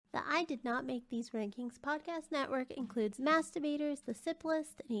The I Did Not Make These Rankings podcast network includes Masturbators, The Sip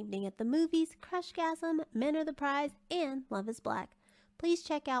List, An Evening at the Movies, Crushgasm, Men Are the Prize, and Love is Black. Please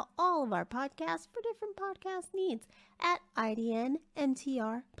check out all of our podcasts for different podcast needs at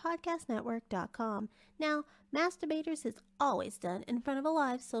idnmtrpodcastnetwork.com. Now, Masturbators is always done in front of a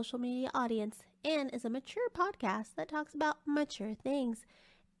live social media audience and is a mature podcast that talks about mature things.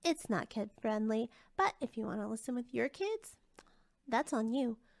 It's not kid-friendly, but if you want to listen with your kids, that's on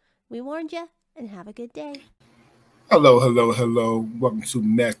you. We warned you, and have a good day. Hello. Welcome to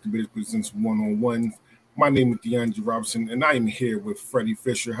Masturbators Presents One-on-One. My name is DeAndre Robinson, and I am here with Freddie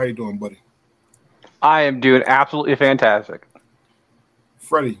Fisher. How you doing, buddy? I am doing absolutely fantastic.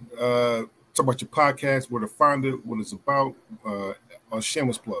 Freddie, talk about your podcast, where to find it, what it's about, a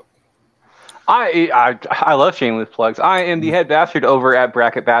shameless plug. I love shameless plugs. I am the head bastard over at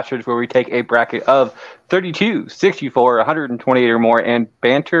Bracket Bastards, where we take a bracket of 32, 64, 128 or more and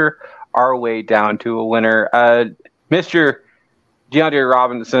banter our way down to a winner. Mr. DeAndre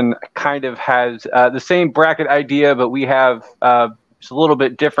Robinson kind of has the same bracket idea, but we have it's a little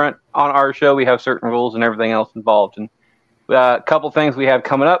bit different on our show. We have certain rules and everything else involved. And a couple things we have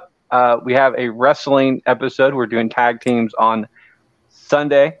coming up. We have a wrestling episode. We're doing tag teams on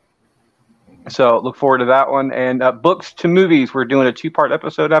Sunday. So look forward to that one. And books to movies, we're doing a 2-part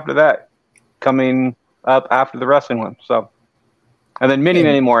episode after that, coming up after the wrestling one. So, and then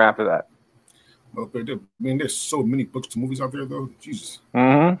many more after that. Well, I mean, there's so many books to movies out there, though. Jesus.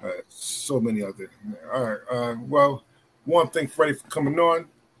 Mm-hmm. So many out there. All right. Well, one thing, Freddie, for coming on.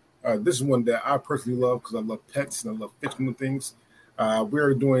 This is one that I personally love because I love pets and I love fictional things.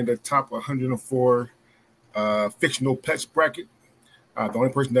 We're doing the top 104 fictional pets bracket. The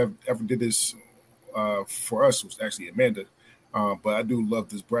only person that ever did this for us was actually Amanda. But I do love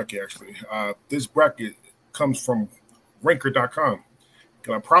this bracket, actually. This bracket comes from Ranker.com.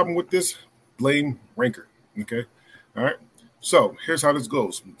 Got a problem with this? Blame Ranker. Okay? All right? So, here's how this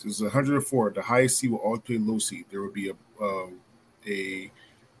goes. This is 104. The highest seed will always play low seed. There will be a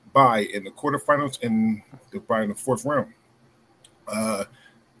bye in the quarterfinals and the bye in the fourth round.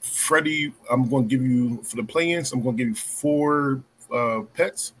 Freddie, I'm going to give you, for the play-ins, I'm going to give you 4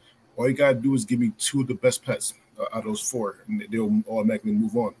 pets. All you gotta do is give me 2 of the best pets out of those 4, and they'll automatically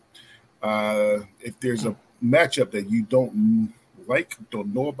move on. If there's a matchup that you don't like,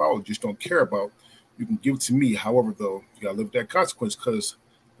 don't know about, or just don't care about, you can give it to me. However, though, you gotta live with that consequence because,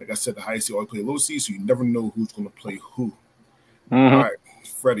 like I said, the highest seed always play low seed, so you never know who's going to play who. Mm-hmm. All right,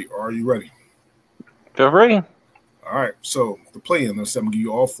 Freddie, are you ready? Feel free. All right, so the play-in. I'm going to give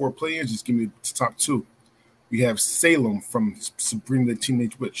you all 4 play-ins. Just give me the top 2. We have Salem from Sabrina the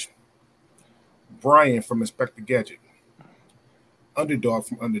Teenage Witch, Brian from Inspector Gadget, Underdog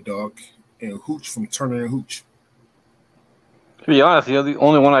from Underdog, and Hooch from Turner and Hooch. To be honest, the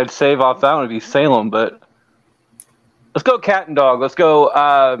only one I'd save off that one would be Salem, but let's go cat and dog. Let's go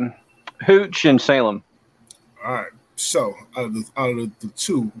Hooch and Salem. All right. So out of the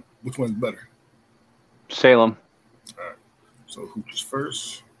 2, which one's better? Salem. All right. So Hooch is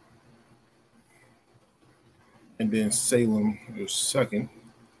first. And then Salem is second.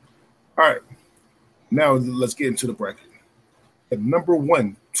 All right. Now let's get into the bracket. At number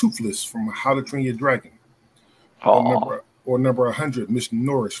 1, Toothless from How to Train Your Dragon. Or number 100, Miss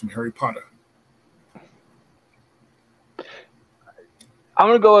Norris from Harry Potter. I'm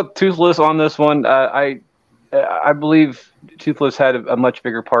going to go with Toothless on this one. I believe Toothless had a much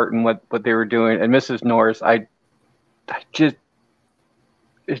bigger part in what they were doing. And Mrs. Norris, I just...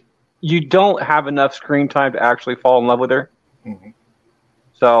 You don't have enough screen time to actually fall in love with her. Mm-hmm.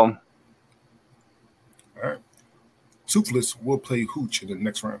 So. All right. Toothless will play Hooch in the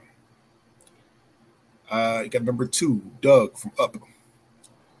next round. You got number 2, Doug from Up.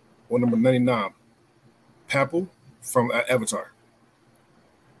 Or number 99, Papple from Avatar.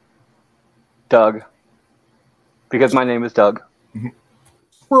 Doug. Because my name is Doug. Mm-hmm.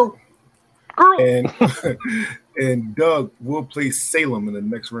 And Doug will play Salem in the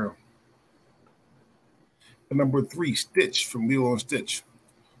next round. And number 3, Stitch from Lilo and Stitch.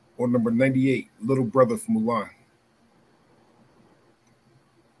 Or number 98, Little Brother from Mulan.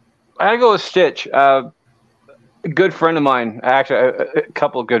 I go with Stitch. A good friend of mine, actually, a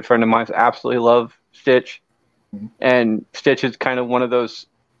couple of good friends of mine absolutely love Stitch. Mm-hmm. And Stitch is kind of one of those.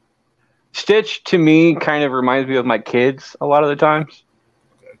 Stitch, to me, kind of reminds me of my kids a lot of the times.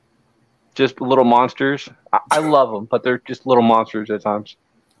 Okay. Just little monsters. I love them, but they're just little monsters at times.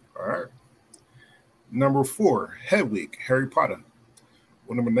 All right. Number 4, Hedwig, Harry Potter.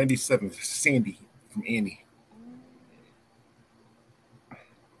 Or number 97, Sandy from Annie.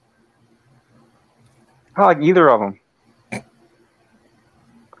 I like either of them.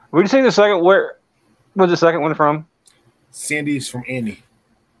 Would you say the second? Where was the second one from? Sandy's from Annie.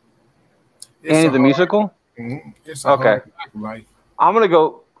 Annie the musical. It's okay. Life. I'm gonna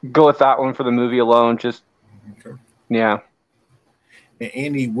go with that one for the movie alone. Just okay. Yeah. And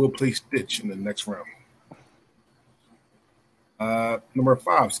Annie will play Stitch in the next round. Number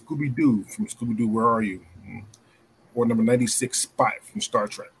 5, Scooby-Doo from Scooby-Doo, Where Are You? Or number 96, Spot from Star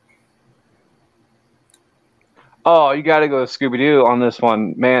Trek. Oh, you got to go with Scooby-Doo on this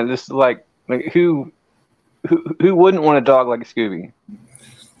one, man. This is like who wouldn't want a dog like a Scooby?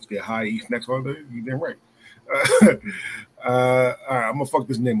 Get high, eat next one. You did right. All right, I'm gonna fuck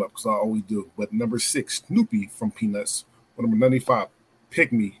this name up because I always do. But number 6, Snoopy from Peanuts. Or number 95,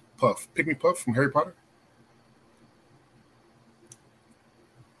 Pygmy Puff. Pygmy Puff from Harry Potter.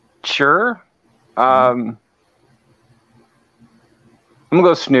 Sure. I'm gonna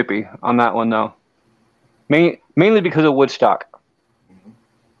go Snoopy on that one though. Mainly because of Woodstock.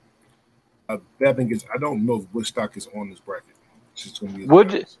 That thing is, I don't know if Woodstock is on this bracket. It's just gonna be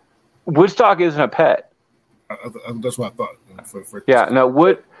Woodstock isn't a pet. That's what I thought. Yeah, no.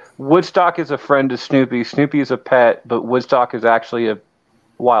 Woodstock is a friend to Snoopy. Snoopy is a pet, but Woodstock is actually a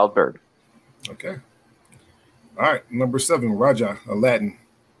wild bird. Okay. All right. Number 7, Raja, Aladdin.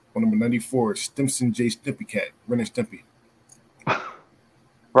 On number 94, Stimson J. Stimpy Cat, Ren and Stimpy.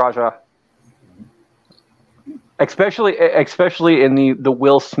 Raja. Especially in the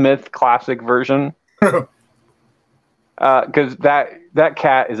Will Smith classic version. Because that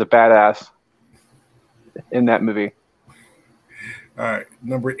cat is a badass in that movie. All right.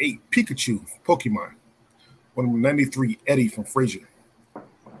 Number 8, Pikachu, Pokemon. On number 93, Eddie from Frasier.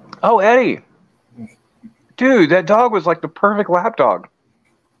 Oh, Eddie. Dude, that dog was like the perfect lap dog.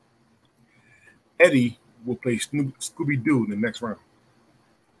 Eddie will play Scooby-Doo in the next round.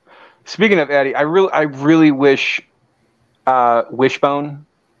 Speaking of Eddie, I really wish Wishbone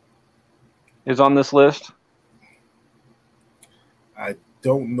is on this list. I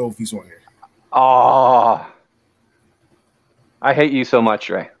don't know if he's on here. Oh, I hate you so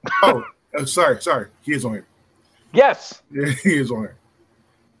much, Ray. Sorry. He is on here. Yes. Yeah, he is on here.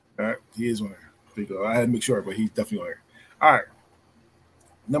 All right, he is on here. There you go. I had to make sure, but he's definitely on here. All right.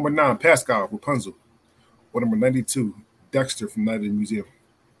 Number 9, Pascal, Rapunzel. Or number 92, Dexter from Night at the Museum.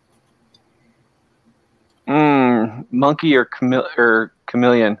 Monkey or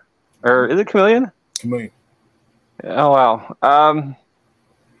chameleon? Or is it chameleon? Chameleon. Oh, wow. I'm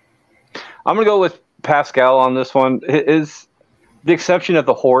going to go with Pascal on this one. Is the exception of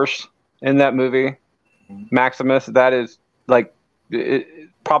the horse in that movie, Maximus, that is like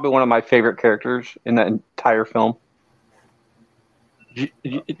probably one of my favorite characters in that entire film.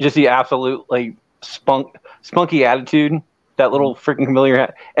 Just the absolute like spunky attitude that little freaking chameleon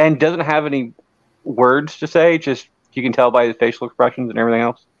had, and doesn't have any words to say. Just you can tell by his facial expressions and everything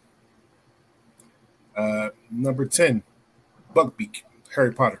else. Number 10, Buckbeak,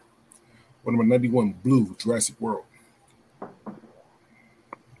 Harry Potter. Or number 91, Blue, Jurassic World.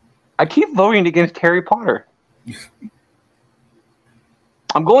 I keep voting against Harry Potter.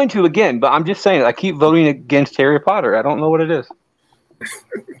 I'm going to again, but I'm just saying I keep voting against Harry Potter. I don't know what it is.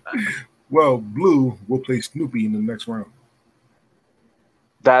 Well, Blue will play Snoopy in the next round.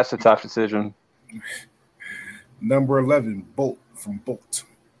 That's a tough decision. Number 11, Bolt from Bolt.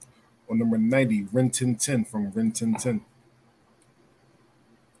 Or number 90, Rin Tin Tin from Rin Tin Tin.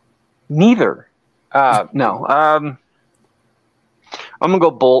 Neither. No. I'm going to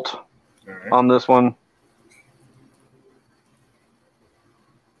go Bolt on this one.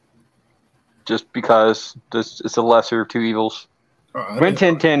 Just because it's a lesser of two evils. Rin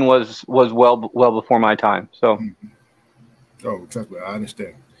Tin Tin was well before my time. So. Oh, trust me, I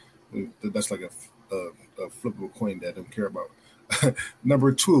understand. That's like a flippable coin that I don't care about.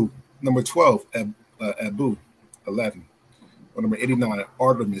 Number 12, Abu, Aladdin. Or number 89,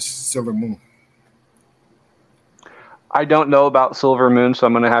 Artemis, Silver Moon. I don't know about Silver Moon, so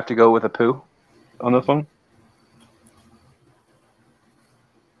I'm going to have to go with Apu on this one.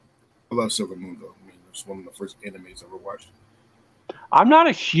 I love Silver Moon, though. I mean, it's one of the first animes I ever watched. I'm not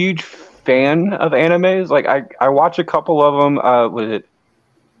a huge fan of animes. Like, I watch a couple of them.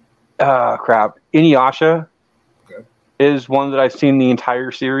 Inuyasha is one that I've seen the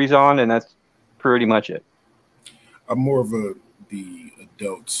entire series on, and that's pretty much it. I'm more of the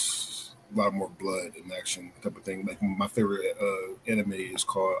adults, a lot more blood and action type of thing. Like, my favorite anime is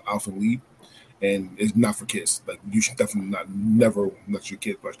called Alpha and Lead, and it's not for kids. Like, you should definitely never let your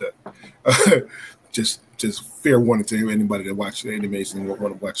kids watch that. Just fair warning to anybody that watch animes and want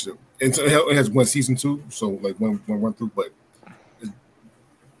to watch it. And so it has one season 2, so like one run through, but it's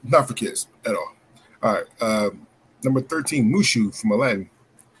not for kids at all. All right, number 13, Mushu from Aladdin.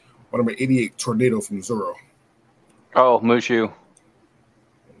 Number 88, Tornado from Zorro. Oh, Mushu.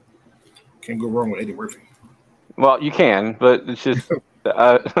 Can't go wrong with Eddie Murphy. Well, you can, but it's just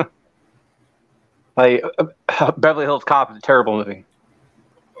like Beverly Hills Cop is a terrible movie.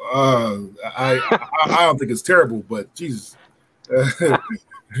 I don't think it's terrible, but Jesus.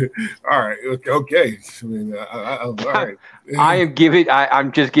 All right, okay. I mean, all right.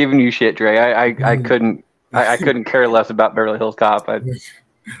 I'm just giving you shit, Dre. I couldn't care less about Beverly Hills Cop.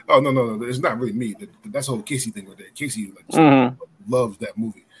 Oh no! It's not really me. That's the whole Casey thing right there. Casey loves that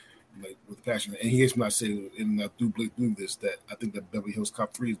movie like with passion, and he hates when I say, and I do this, that I think that Beverly Hills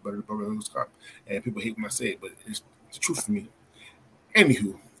Cop 3 is better than Beverly Hills Cop, and people hate when I say it, but it's the truth for me.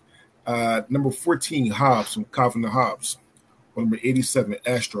 Anywho, number 14, Hobbs from Calvin and Hobbes. Number 87,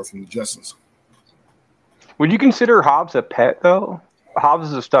 Astro from the Jetsons. Would you consider Hobbs a pet though? Hobbs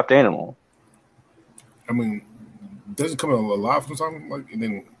is a stuffed animal. I mean, doesn't come alive from something like, and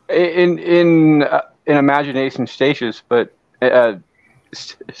then in imagination stasis, but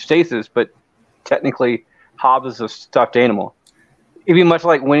technically Hobbs is a stuffed animal. It'd be much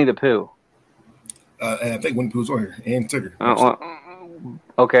like Winnie the Pooh. And I think Winnie the Pooh's on here and Tigger.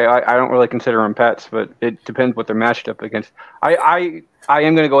 Okay, I don't really consider them pets, but it depends what they're matched up against. I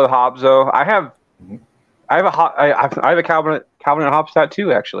am going to go with Hobbs though. I have a Calvin and Hobbes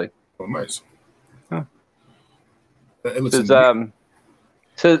tattoo actually. Oh, nice. Huh. It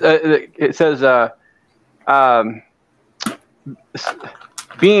says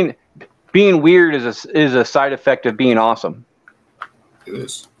being weird is a side effect of being awesome. It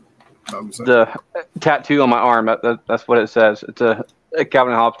is. The tattoo on my arm. That's what it says. It's a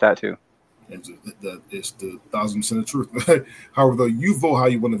Calvin and Hobbes tattoo. It's the 1,000% the truth. However, though, you vote how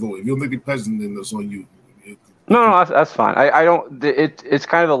you want to vote. If you don't think the president, then that's on you. No, that's fine. I don't. It's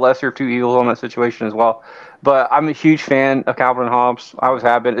kind of a lesser of two evils on that situation as well. But I'm a huge fan of Calvin and Hobbes. I always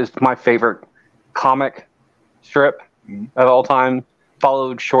have been. It's my favorite comic strip of all time,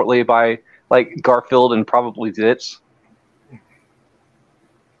 followed shortly by like Garfield and probably Zitz.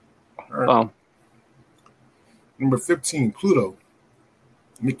 All right. Number 15, Pluto,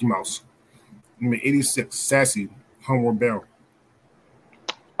 Mickey Mouse. Number 86, Sassy, Homeward Bound.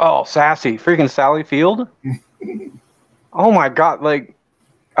 Oh, Sassy, freaking Sally Field. Oh my God! Like,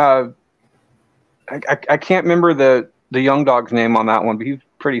 I can't remember the young dog's name on that one, but he's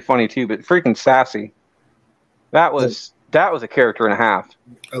pretty funny too. But freaking Sassy, that was a character and a half.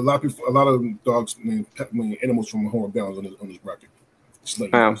 A lot of dogs, animals from Homeward Bound on this bracket. Just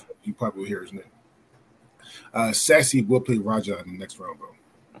like you probably will hear his name. Sassy will play Raja in the next round, bro.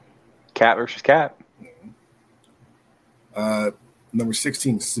 Cat versus cat. Number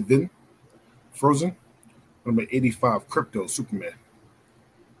 16, Savin, Frozen. Number 85, Crypto, Superman.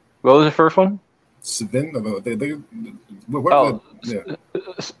 What was the first one? Savin.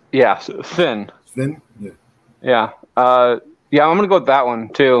 Yeah, Finn. Finn. Yeah. Yeah. Yeah, I'm gonna go with that one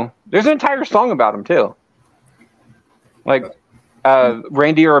too. There's an entire song about him too. Like,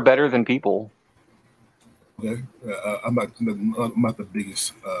 reindeer are better than people. Okay. I'm not the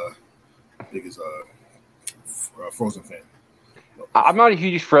biggest Frozen fan. I'm not a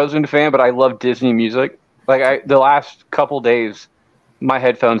huge Frozen fan, but I love Disney music. Like the last couple days, my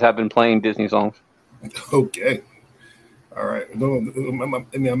headphones have been playing Disney songs. Okay. All right. No, I'm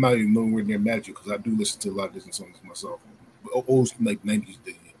not even nowhere near mad at you because I do listen to a lot of Disney songs myself. Old like 90s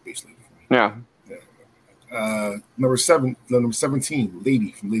Disney, basically. Yeah. Number 17,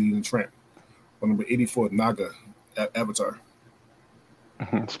 Lady from Lady and the Tramp. Number 84, Naga, Avatar.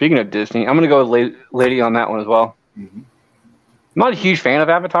 Speaking of Disney, I'm going to go with Lady on that one as well. Mm-hmm. I'm not a huge fan of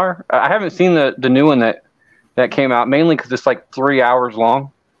Avatar. I haven't seen the new one that came out, mainly because it's like 3 hours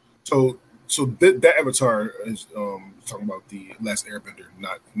long. So that Avatar is talking about the Last Airbender,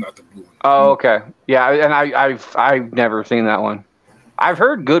 not the blue one. Oh, okay. Yeah, and I've never seen that one. I've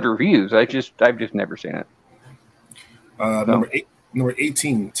heard good reviews. I've just never seen it. Number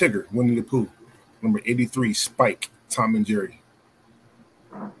 18, Tigger, Winnie the Pooh. Number 83, Spike, Tom and Jerry.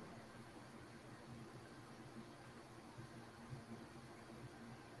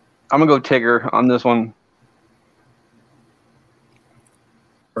 I'm gonna go Tigger on this one.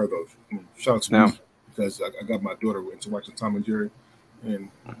 Shout out to me because I got my daughter into watching Tom and Jerry,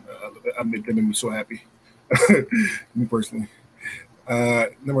 and that made me so happy. Me personally.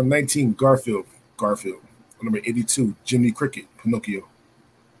 Number 19, Garfield. Number 82, Jiminy Cricket, Pinocchio.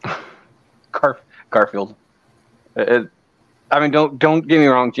 Garfield. I mean, don't get me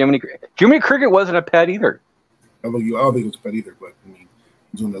wrong. Jiminy Cricket wasn't a pet either. I don't think it was a pet either, but I mean,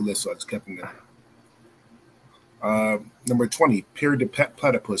 he's on the list, so I just kept him there. Number 20, Perry the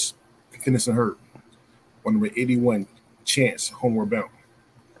Platypus, Phineas and Herb. Number 81, Chance, Homeward Bound.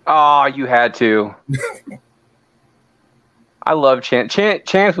 Oh, you had to. I love Chance.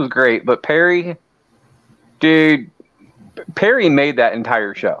 Chance was great, but Perry, dude, Perry made that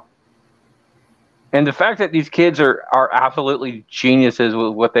entire show. And the fact that these kids are absolutely geniuses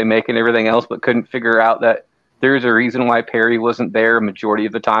with what they make and everything else, but couldn't figure out that there's a reason why Perry wasn't there a majority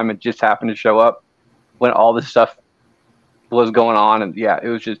of the time and just happened to show up when all this stuff was going on. And yeah, it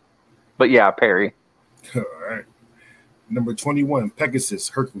was just, but yeah, Perry. All right. Number 21, Pegasus,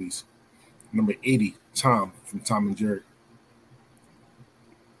 Hercules. Number 80, Tom from Tom and Jerry.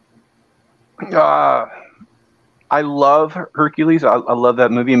 I love Hercules. I love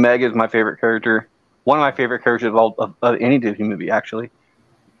that movie. Meg is my favorite character. One of my favorite characters of any Disney movie, actually.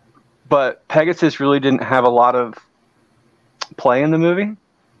 But Pegasus really didn't have a lot of play in the movie.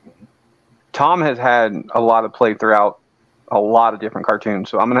 Tom has had a lot of play throughout a lot of different cartoons,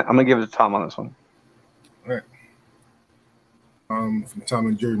 so I'm gonna give it to Tom on this one. All right. From Tom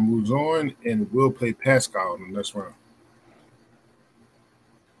and Jerry moves on, and we'll play Pascal in the next round.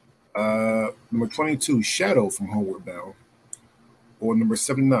 Number 22, Shadow from Homeward Bound. Or number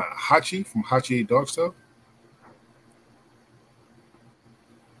 79, Hachi from Hachi Dog's Tale.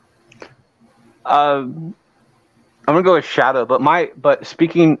 I'm gonna go with Shadow, but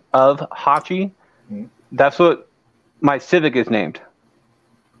speaking of Hachi, that's what my Civic is named.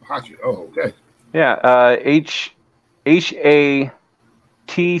 Hachi. Oh, okay. Yeah. HATCHI.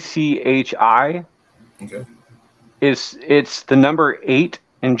 Okay. It's the number 8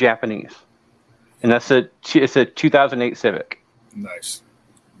 in Japanese, and it's a 2008 Civic. Nice.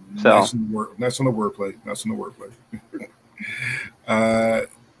 So nice on the wordplay. Nice on the wordplay.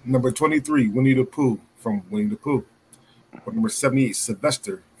 Number 23, Winnie the Pooh from Winnie the Pooh. Or number 78,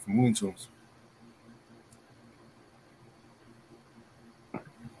 Sylvester from Looney Tunes.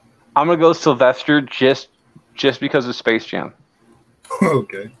 I'm gonna go Sylvester just because of Space Jam.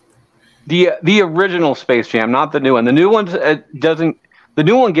 Okay. The original Space Jam, not the new one. The new one doesn't. The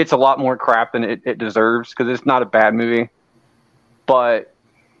new one gets a lot more crap than it deserves because it's not a bad movie, but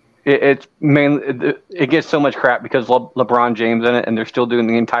it's mainly it gets so much crap because LeBron James in it, and they're still doing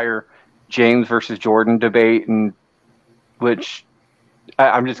the entire James versus Jordan debate, and which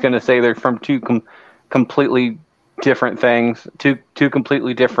I'm just going to say they're from two completely different things, two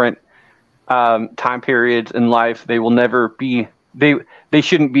completely different time periods in life. They will never be they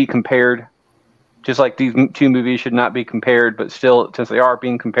shouldn't be compared. Just like these two movies should not be compared, but still, since they are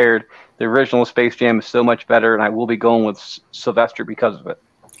being compared, the original Space Jam is so much better, and I will be going with Sylvester because of it.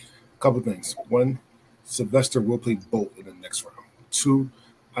 Couple things. One, Sylvester will play Bolt in the next round. Two,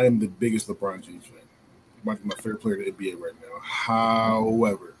 I am the biggest LeBron James fan. My favorite player in the NBA right now.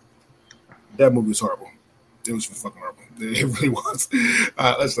 However, that movie is horrible. It was fucking horrible. It really was.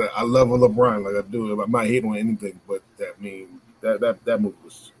 Listen, I love LeBron like I do. I'm not hating on anything, but that movie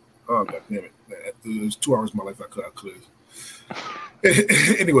was. Oh, God damn it. It was 2 hours of my life I could.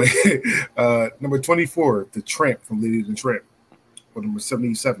 Anyway, number 24, The Tramp from Lady and the Tramp. Or number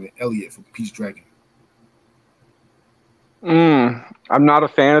 77, Elliot from Pete's Dragon. I'm not a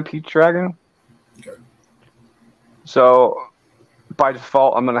fan of Pete's Dragon. Okay. So, by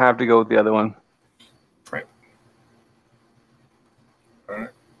default, I'm going to have to go with the other one. Tramp. All right.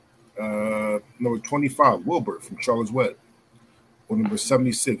 Number 25, Wilbur from Charlotte's Web. Or number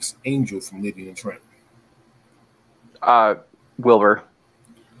 76, Angel from Lady and the Tramp. Wilbur.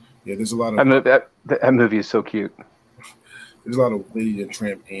 Yeah, there's a lot of that movie is so cute. There's a lot of Lady and the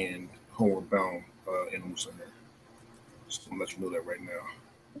Tramp and Homeward Bound animals in there. Just to let you know that right now.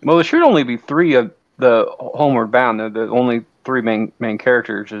 Well, there should only be 3 of the Homeward Bound. The only 3 main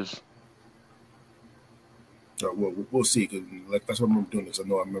characters is. We'll see. Cause that's what I remember doing this. I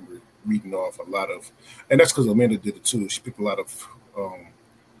remember reading off a lot of, and that's because Amanda did it too. She picked a lot of,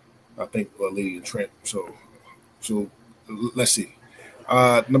 I think, Lady and Tramp. So let's see.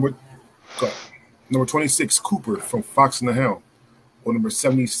 Number 26, Cooper from Fox and the Hound. Or number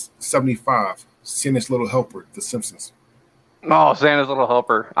 75, Santa's Little Helper, The Simpsons. Oh, Santa's Little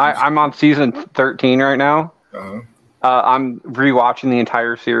Helper. I'm on season 13 right now. Uh-huh. I'm rewatching the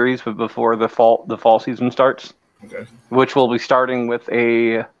entire series before the fall season starts. Okay. Which will be starting with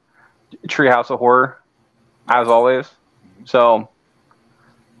a Treehouse of Horror, as always. So,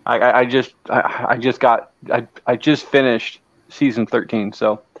 I just finished season 13.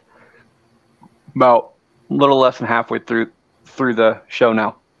 So, about a little less than halfway through the show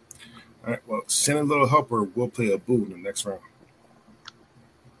now. All right. Well, Santa's Little Helper will play a boo in the next round.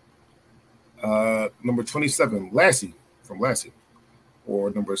 Number 27, Lassie from Lassie. Or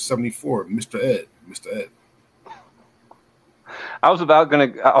number 74, Mr. Ed. I was about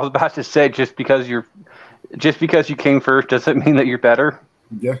to say just because you came first doesn't mean that you're better.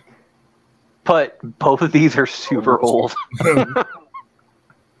 Yeah. But both of these are super old.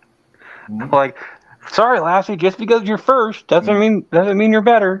 Like, sorry, Lassie, just because you're first doesn't mean you're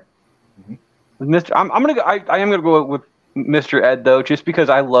better. Mr. I'm gonna go. I am gonna go with Mr. Ed though, just because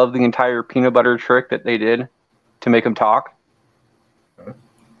I love the entire peanut butter trick that they did to make him talk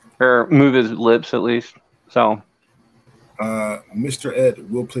or move his lips at least. So, Mr. Ed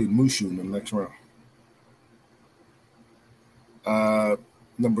will play Mushu in the next round.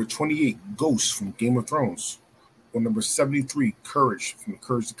 Number 28, Ghost from Game of Thrones, or number 73, Courage from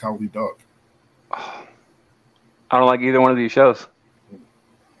Courage the Cowardly Dog. I don't like either one of these shows.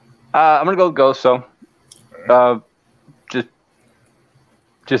 I'm gonna go with Ghost though.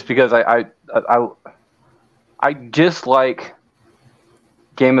 Just because I dislike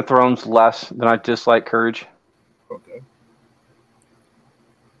Game of Thrones less than I dislike Courage. Okay.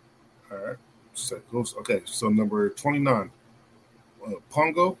 All right. So Ghost. Okay. So number 29,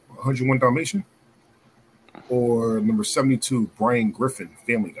 Pongo, 101 Dalmatian, or number 72, Brian Griffin,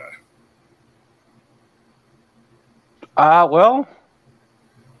 Family Guy. Well,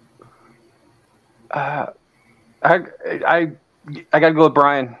 I gotta go with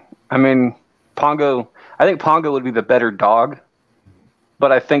Brian. I mean, Pongo. I think Pongo would be the better dog,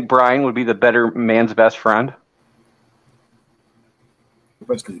 but I think Brian would be the better man's best friend.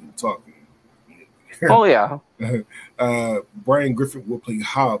 That's because he can talk. Oh yeah. Brian Griffin will play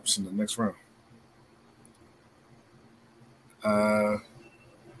Hobbs in the next round. I'm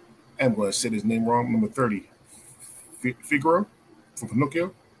going to say his name wrong. Number 30, Figaro from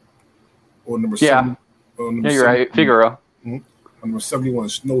Pinocchio, or number 7. Yeah, you're right, Figaro. Number 71,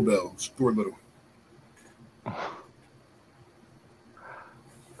 Snowbell, Stuart Little.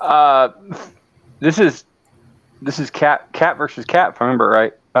 This is cat versus cat, if I remember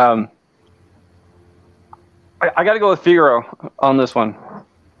right. I got to go with Figaro on this one.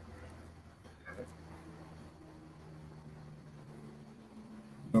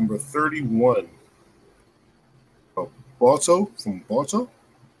 Number 31, Balto from Balto,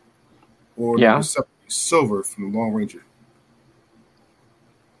 or number 70, Silver from the Long Ranger.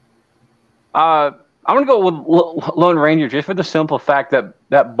 I'm gonna go with Lone Ranger just for the simple fact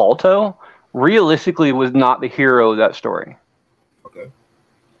that Balto realistically was not the hero of that story. Okay.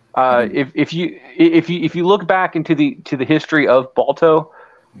 If you look back into the history of Balto,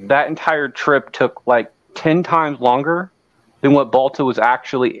 that entire trip took like 10 times longer than what Balto was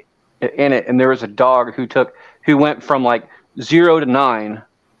actually in it. And there was a dog who went from like 0 to 9,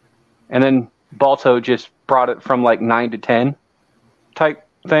 and then Balto just brought it from like 9 to 10 type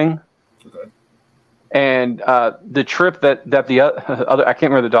thing. Okay. And the trip that the other, I can't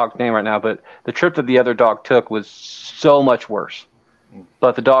remember the dog's name right now, but the trip that the other dog took was so much worse.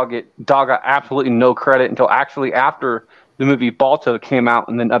 But the dog got absolutely no credit until actually after the movie Balto came out,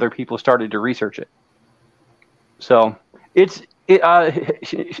 and then other people started to research it. So it's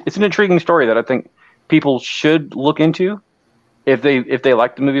an intriguing story that I think people should look into if they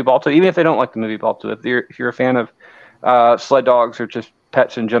like the movie Balto, even if they don't like the movie Balto. If you're a fan of sled dogs or just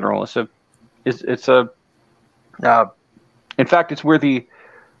pets in general, in fact, it's where the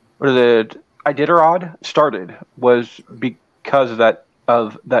Iditarod started, was because of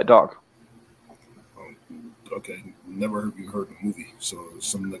that dog. Okay, never heard the movie, so it's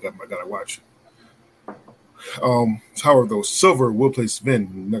something that I gotta watch. However, though, Silver will play Sven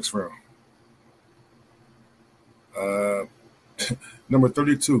in the next round. Number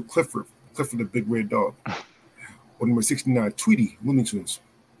 32, Clifford the Big Red Dog, or number 69, Tweety, Looney Tunes.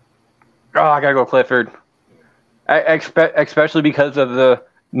 Oh, I gotta go Clifford. Especially because of the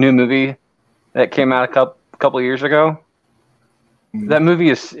new movie that came out a couple of years ago. That movie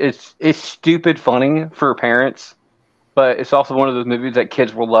is stupid funny for parents, but it's also one of those movies that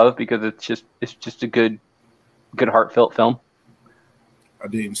kids will love because it's just a good heartfelt film. I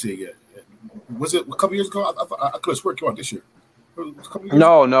didn't see it yet. Was it a couple years ago? I could have sworn it came out this year.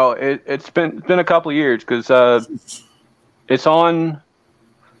 No, it's been a couple of years because it's on.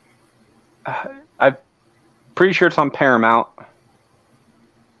 I'm pretty sure it's on Paramount,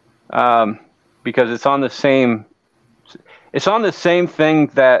 because it's on the same thing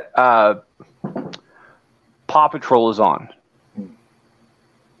that Paw Patrol is on.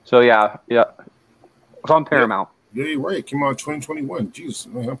 So yeah, it's on Paramount. Yeah, you're right. It came out in 2021. Jesus,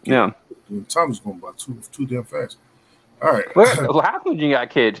 man, time is going by too damn fast. All right. Well, how come you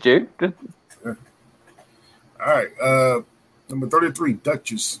got kids, dude? All right. Number 33,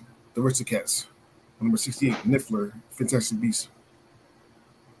 Duchess, the Aristocats. Number 68, Niffler, Fantastic Beasts.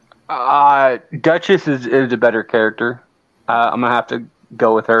 Duchess is a better character. I'm gonna have to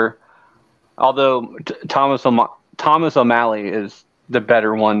go with her. Although Thomas O'Malley is the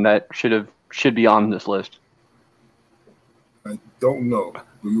better one that should be on this list? I don't know.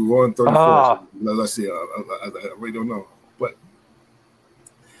 We were on 34. So let's see. I really don't know. But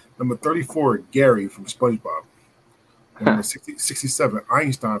number 34, Gary from SpongeBob. Number 67,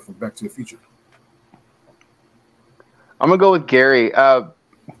 Einstein from Back to the Future. I'm gonna go with Gary.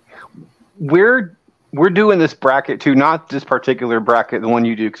 We're doing this bracket too, not this particular bracket, the one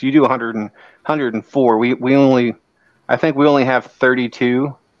you do, because you do 100 and 104. I think we only have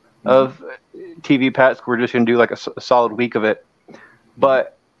 32 of TV pets. We're just gonna do like a solid week of it.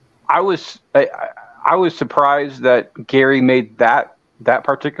 But I was surprised that Gary made that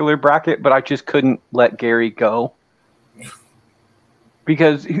particular bracket, but I just couldn't let Gary go.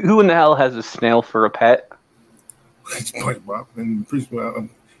 Because who in the hell has a snail for a pet? SpongeBob, and I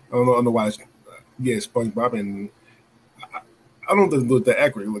don't know why. SpongeBob, and I don't know if they're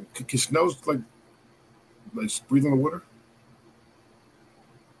accurate. Like, can snails like breathe in the water?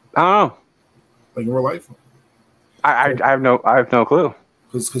 I don't know. Like in real life? I have no clue.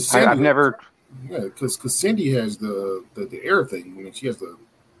 Because I've never. Yeah, because Sandy has the air thing. I mean, she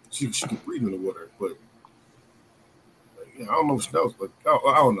can breathe in the water, but. I don't know what snails, but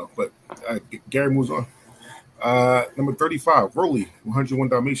I don't know. But Gary moves on. Number 35, Rolly, 101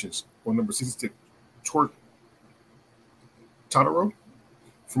 Dalmatians. Or number 66, Totoro,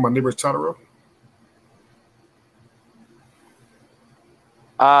 from My Neighbor's Totoro.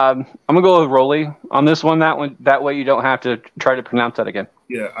 I'm gonna go with Rolly on this one. That way you don't have to try to pronounce that again.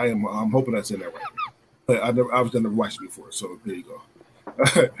 Yeah, I am. I'm hoping I said that right. But I was never watched it before, so there you go.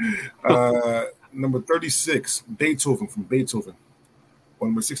 Number 36, Beethoven from Beethoven. Or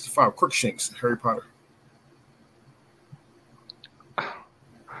number 65, Crookshanks, Harry Potter.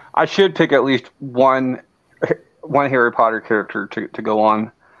 I should pick at least one Harry Potter character to go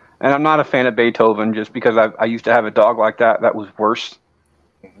on. And I'm not a fan of Beethoven just because I used to have a dog like that was worse.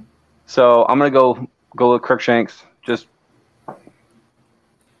 Mm-hmm. So I'm going to go with Crookshanks.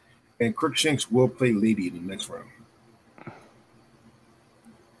 And Crookshanks will play Lady in the next round.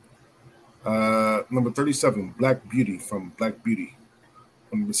 Number 37, Black Beauty from Black Beauty.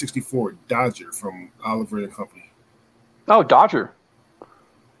 Number 64, Dodger from Oliver and Company. Oh, Dodger.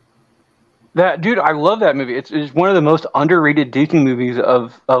 That dude, I love that movie. It's one of the most underrated Disney movies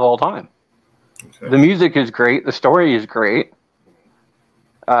of all time. Okay. The music is great. The story is great.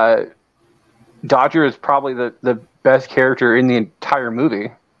 Dodger is probably the best character in the entire movie.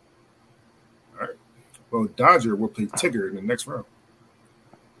 All right. Well, Dodger will play Tigger in the next round.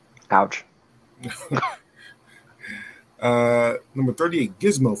 Ouch. Number 38,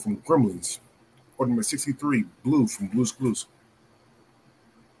 Gizmo from Gremlins. Or number 63, Blue from Blue's Clues.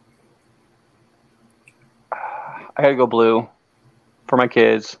 I gotta go Blue for my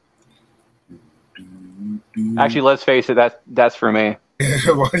kids. Actually, let's face it, that's for me.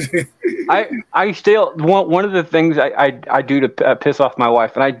 I still one of the things I do to piss off my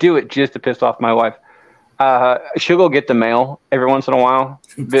wife, and I do it just to piss off my wife. She'll go get the mail every once in a while,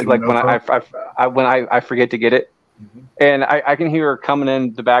 like when I forget to get it, and I can hear her coming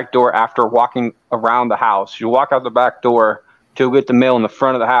in the back door after walking around the house. She'll walk out the back door to get the mail in the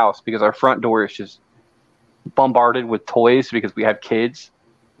front of the house because our front door is just bombarded with toys because we have kids.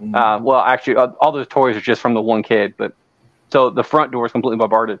 Mm-hmm. Well, actually, all those toys are just from the one kid, but so the front door is completely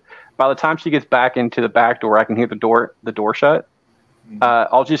bombarded. By the time she gets back into the back door, I can hear the door shut. Mm-hmm.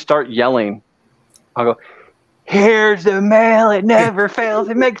 I'll just start yelling. I'll go, "Here's the mail. It never fails.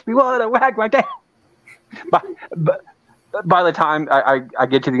 It makes me want to wag my tail." By the time I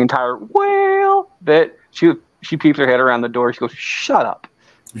get to the entire well bit, she peeps her head around the door. She goes, "Shut up."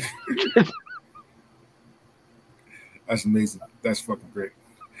 That's amazing. That's fucking great.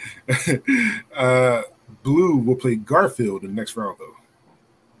 Blue will play Garfield in the next round, though.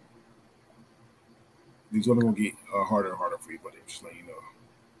 These only going to get harder and harder for you, buddy. Just letting you know.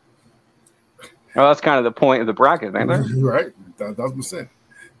 Well, that's kind of the point of the bracket, ain't there? Right. 1,000%.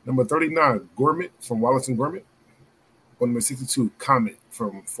 Number 39, Gourmet from Wallace and Gromit. Or number 62, Comet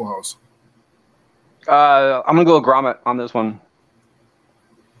from Full House. I'm going to go with Gromit on this one.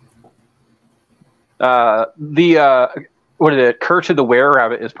 What is it? Curse of the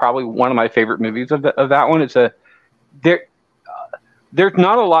Were-Rabbit is probably one of my favorite movies of that one. It's there's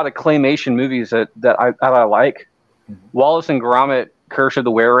not a lot of claymation movies that I like. Mm-hmm. Wallace and Gromit, Curse of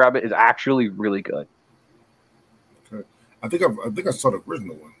the Were-Rabbit is actually really good. Okay. I think I saw the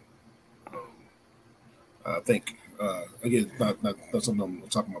original one. I think again, not something on the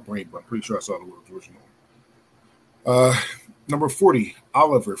top of my brain, but I'm pretty sure I saw the original. Number 40,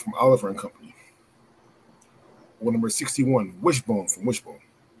 Oliver from Oliver and Company. Or number 61, Wishbone from Wishbone.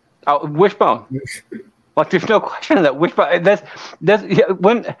 Oh, Wishbone. Like, there's no question of that. Wishbone. That's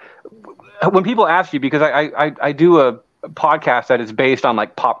when people ask you, because I do a podcast that is based on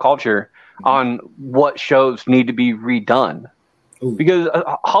like pop culture, on what shows need to be redone. Ooh. Because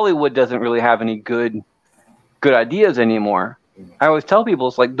Hollywood doesn't really have any good ideas anymore. I always tell people,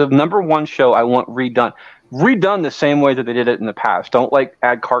 it's like the number one show I want redone the same way that they did it in the past. Don't like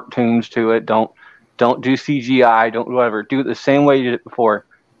add cartoons to it. Don't do CGI. Don't whatever. Do it the same way you did it before,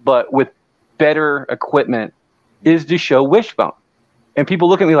 but with better equipment. Is the show Wishbone? And people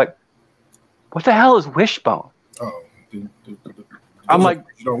look at me like, what the hell is Wishbone? Oh, I'm like,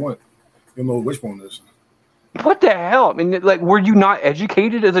 you don't want. You know what Wishbone is. What the hell? I mean, like, were you not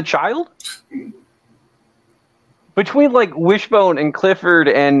educated as a child? Between like Wishbone and Clifford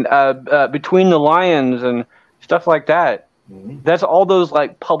and Between the Lions and stuff like that, that's all those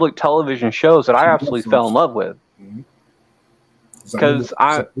like public television shows that I absolutely fell in love with. Because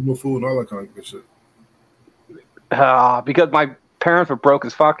food and all that kind of good shit. Because my parents were broke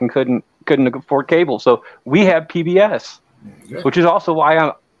as fuck and couldn't afford cable, so we had PBS, which is also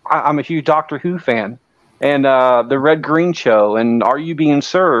why I'm a huge Doctor Who fan, and the Red Green Show and Are You Being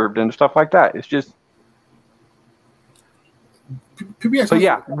Served and stuff like that. It's just PBS. So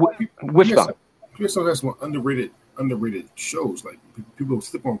yeah, Wishbone. PBS has some underrated shows. Like people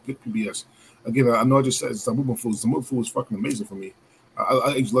slip on PBS. Again, I know I just said Zabuba Food. Zabuba Food is fucking amazing for me.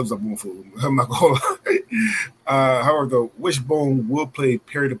 I just love Zabuba Food. I'm not gonna lie. However, though, Wishbone will play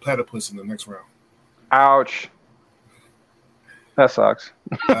Perry the Platypus in the next round. Ouch. That sucks.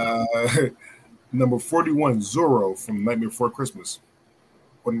 Number 41, Zorro from Nightmare Before Christmas.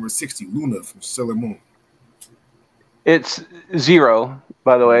 Or number 60, Luna from Sailor Moon. It's 0,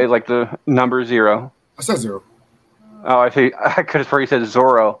 by the way, like the number 0. I said 0. Oh, I could have probably said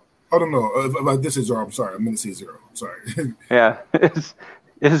Zorro. Oh, no. This is 0. I'm sorry. I meant to say 0. I'm sorry. Yeah, it's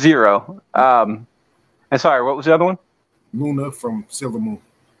 0. And sorry, what was the other one? Luna from Sailor Moon.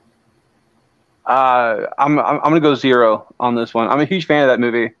 I'm gonna go 0 on this one. I'm a huge fan of that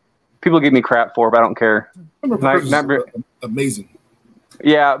movie. People give me crap for it, but I don't care. Amazing.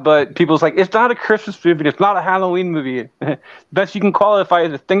 Yeah, but people's like, it's not a Christmas movie. It's not a Halloween movie. Best you can qualify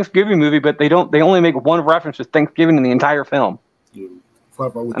as a Thanksgiving movie, but they only make one reference to Thanksgiving in the entire film.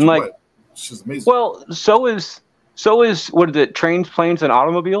 I'm like, it's just amazing. Well, so is what is it? Trains, Planes, and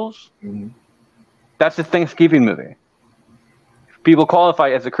Automobiles. Mm-hmm. That's a Thanksgiving movie. People qualify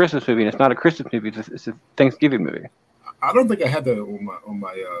it as a Christmas movie, and it's not a Christmas movie. It's a Thanksgiving movie. I don't think I had that on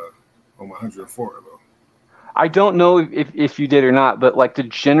my 104 though. I don't know if you did or not, but like the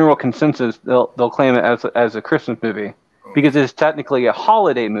general consensus, they'll claim it as a Christmas movie because it's technically a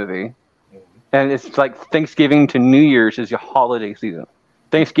holiday movie, and it's like Thanksgiving to New Year's is your holiday season.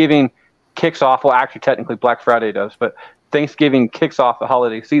 Thanksgiving kicks off. Well, actually, technically Black Friday does, but Thanksgiving kicks off the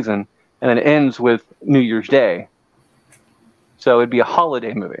holiday season, and then it ends with New Year's Day. So it'd be a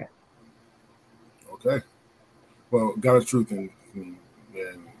holiday movie. Okay. Well, God of Truth and when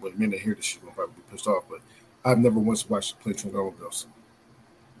men that hear this shit will probably be pissed off, but I've never once watched Play Train Automobiles.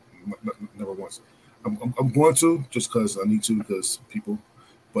 Never once. I'm going to just because I need to because people,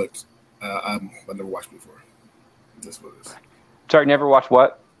 but I've never watched before. That's what it is. Sorry, never watched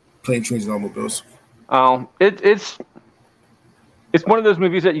what? Plane, Trains, and Automobiles. It's one of those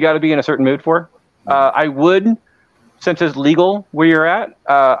movies that you got to be in a certain mood for. I would, since it's legal where you're at,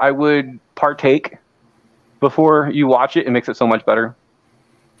 I would partake before you watch it. It makes it so much better.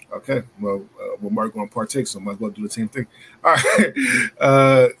 Okay, well, we're Mark going to partake, so I might as well do the same thing. All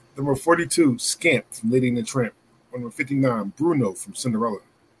right, number 42, Scamp from Lady and the Tramp. Number 59, Bruno from Cinderella.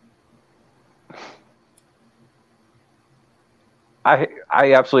 I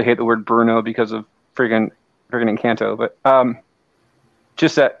absolutely hate the word Bruno because of friggin' Encanto, but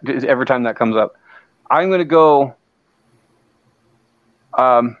just that every time that comes up, I'm gonna go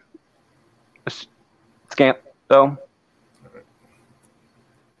Scamp though.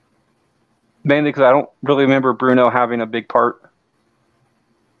 Mainly because I don't really remember Bruno having a big part.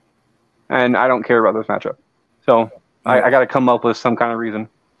 And I don't care about this matchup. So I got to come up with some kind of reason.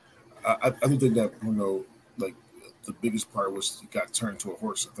 I don't think that Bruno, like, the biggest part was he got turned to a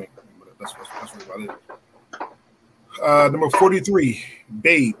horse, I think. That's really about it. Number 43,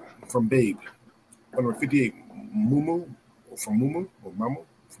 Babe from Babe. Number 58, Mumu from Mumu or Mamu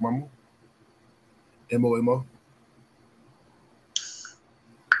from Mamu. M-O-M-O.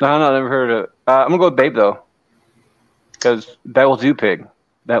 No, never heard of it. I'm going to go with Babe, though. Because that will do, Pig.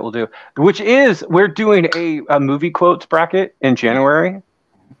 That will do. Which is, we're doing a movie quotes bracket in January.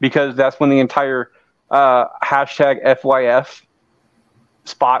 Because that's when the entire hashtag FYF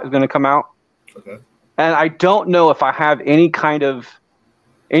spot is going to come out. Okay. And I don't know if I have any kind of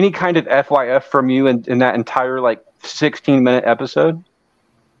any kind of FYF from you in that entire like 16-minute episode?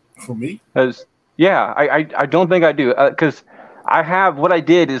 For me? Yeah, I don't think I do, because what I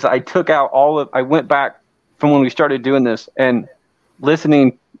did is I took out I went back from when we started doing this and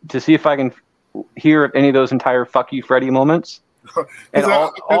listening to see if I can hear any of those entire "fuck you, Freddie" moments, and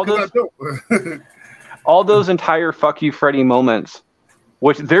all those entire "fuck you, Freddie" moments.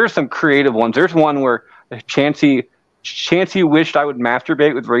 Which there's some creative ones. There's one where Chansey wished I would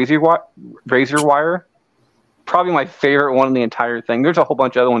masturbate with razor wire. Probably my favorite one in the entire thing. There's a whole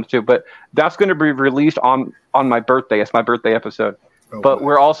bunch of other ones too, but that's going to be released on my birthday. It's my birthday episode. Oh, but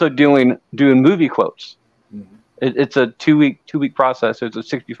we're also doing movie quotes. Mm-hmm. It's a two week process. There's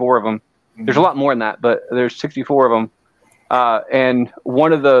 64 of them. Mm-hmm. There's a lot more than that, but there's 64 of them. And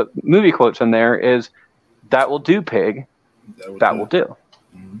one of the movie quotes in there is, "That will do, pig. That will do."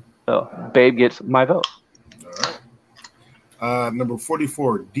 Mm-hmm. So Babe gets my vote. All right. Number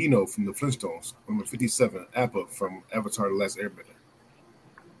 44, Dino from the Flintstones. Number 57, Appa from Avatar: The Last Airbender.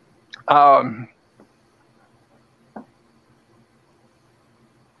 I'm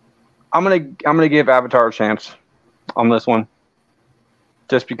gonna give Avatar a chance on this one,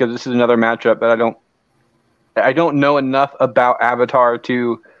 just because this is another matchup that I don't know enough about Avatar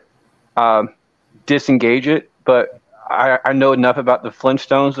to disengage it, but I know enough about the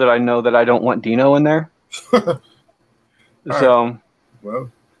Flintstones that I know that I don't want Dino in there. So, right.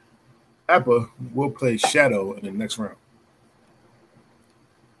 Well, Appa will play Shadow in the next round.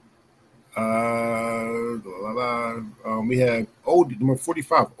 We have Odie, number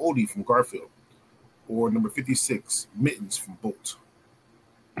 45, Odie from Garfield, or number 56, Mittens from Bolt.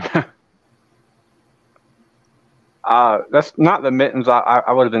 That's not the Mittens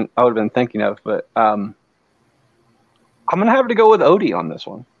I would have been thinking of, but I'm gonna have to go with Odie on this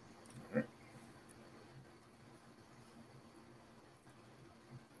one.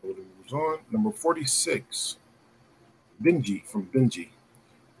 On number 46, Benji from Benji.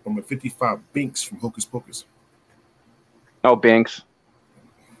 Number 55, Binks from Hocus Pocus. Oh, Binks.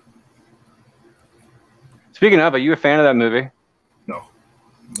 Speaking of, are you a fan of that movie? No,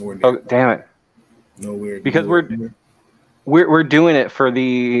 nowhere near. Oh, damn it! Nowhere. Because we're doing it for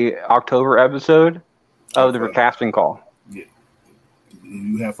the October episode of the recasting call. Yeah,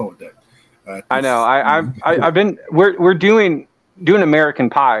 you have fun with that. I know. I've been. We're doing American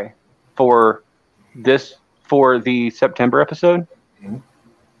Pie for the September episode, mm-hmm.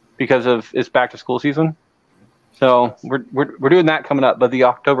 because of it's back to school season. So we're doing that coming up, but the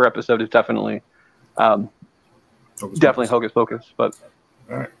October episode is definitely Hocus Pocus. But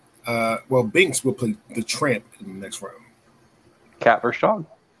all right, well, Binks will play the Tramp in the next round. Cat vs. Dog.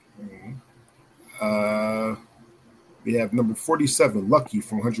 Mm-hmm. We have number 47, Lucky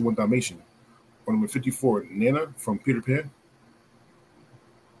from 101 Dalmatian, or number 54, Nana from Peter Pan.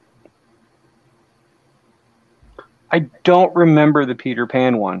 I don't remember the Peter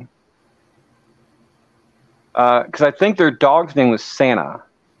Pan one. Because I think their dog's name was Santa.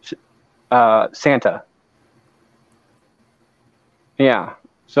 Santa. Yeah.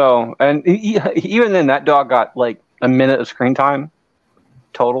 So, and even then, that dog got like a minute of screen time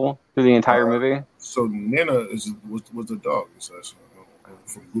total through the entire movie. So Nana was the dog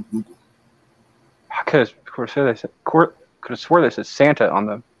from Google. I could have swore they said Santa on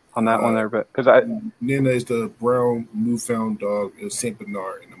that one there, but because Nana is the brown newfound dog of Saint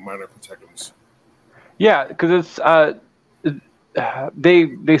Bernard and the minor protagonist. Yeah, because it's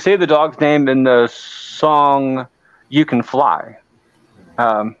they say the dog's name in the song "You Can Fly"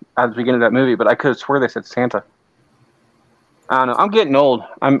 at the beginning of that movie, but I could have swore they said Santa. I don't know. I'm getting old.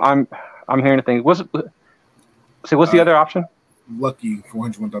 I'm hearing things. What's the other option? Lucky for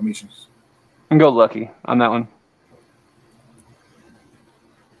 101 Dalmatians. And go Lucky on that one.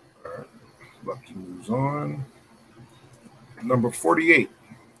 All right. Lucky moves on. Number 48,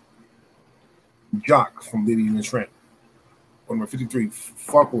 Jock from Lady and the Tramp. Number 53,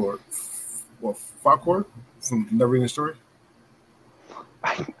 Farquhar from Never Ending Story.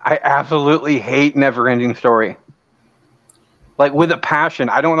 I absolutely hate Never Ending Story. Like with a passion.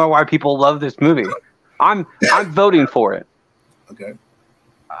 I don't know why people love this movie. I'm voting for it. Okay.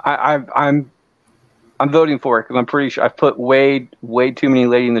 I'm voting for it because I'm pretty sure I've put way too many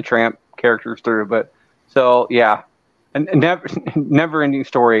Lady and the Tramp characters through. But so yeah, and Never Ending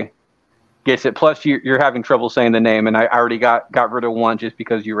Story gets it. Plus you're having trouble saying the name, and I already got rid of one just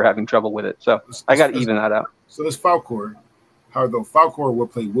because you were having trouble with it. So I got to even that out. So it's Falcor. However, Falcor will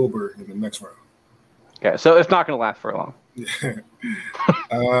play Wilbur in the next round. Okay, so it's not going to last for long.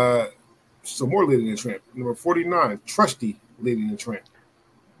 So more Lady and the Tramp. Number 49, Trusty Lady and the Tramp.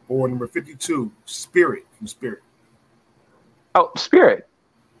 Or number 52, Spirit from Spirit. Oh, Spirit.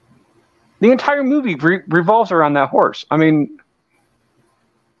 The entire movie revolves around that horse. I mean,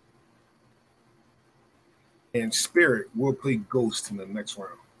 and Spirit will play Ghost in the next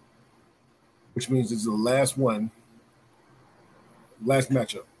round, which means this is the last one, last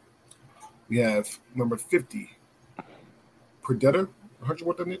matchup. We have number 50, Predator,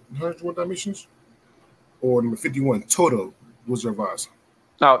 101 Dalmatians, or number 51, Toto, Wizard of Oz.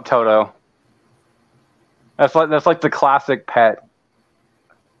 oh, Toto. That's like the classic pet.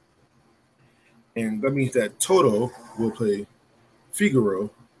 And that means that Toto will play Figaro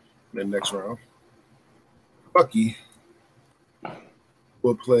in the next round. Bucky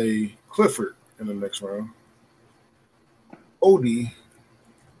will play Clifford in the next round. Odie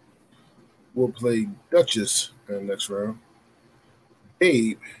will play Duchess in the next round.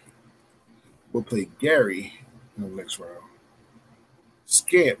 Abe will play Gary in the next round.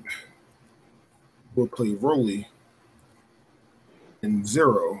 Scamp will play Rolly. And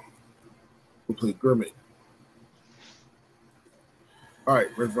Zero will play Gurmit. All right,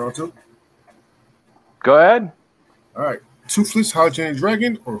 ready for round two? Go ahead. All right. Toothless Hydrogen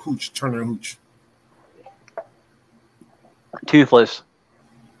Dragon or Hooch, Turner and Hooch? Toothless.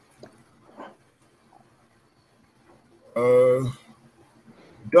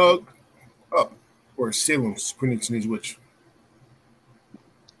 Doug Up or Salem's Pretty Teenage Witch?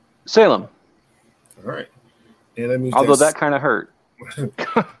 Salem. All right. And that means Although that kind of hurt.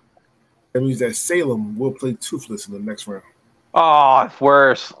 that means that Salem will play Toothless in the next round. Oh, it's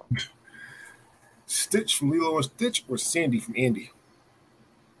worse. Stitch from Lilo and Stitch or Sandy from Andy?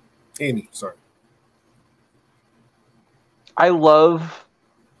 Annie, sorry. I love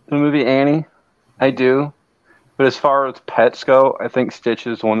the movie Annie. I do. But as far as pets go, I think Stitch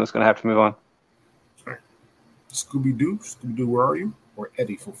is the one that's going to have to move on. All right. Scooby-Doo, Where Are You? Or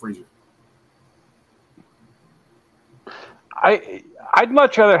Eddie from Frasier? I'd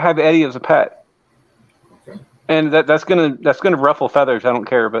much rather have Eddie as a pet. Okay. And that's gonna ruffle feathers. I don't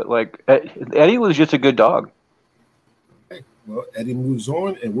care, but like Eddie was just a good dog. Okay. Well, Eddie moves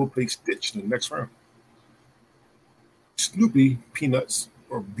on, and we'll play Stitch in the next round. Snoopy, Peanuts,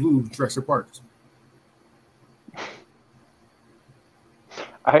 or Blue, Jurassic Park?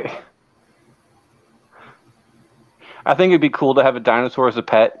 I think it'd be cool to have a dinosaur as a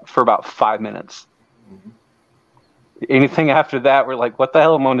pet for about 5 minutes. Mm-hmm. Anything after that, we're like, what the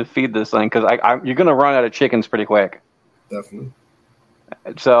hell am I going to feed this thing? Because you're going to run out of chickens pretty quick. Definitely.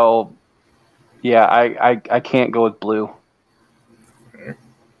 So, yeah, I can't go with Blue. Okay.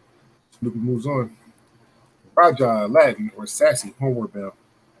 Snoopy moves on. Raja, Aladdin, or Sassy, Homeward Bound?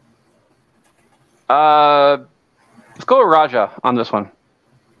 Let's go with Raja on this one.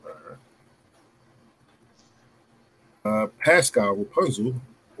 Pascal, Rapunzel,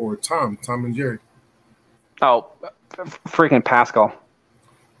 or Tom and Jerry? Oh, freaking Pascal.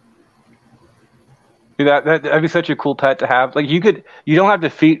 Dude, that'd be such a cool pet to have. Like you don't have to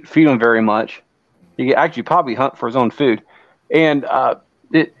feed him very much. You could actually probably hunt for his own food, and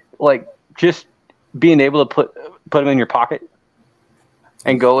it like just being able to put him in your pocket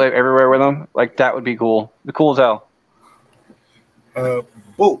and go everywhere with him, like that would be cool. The cool as hell.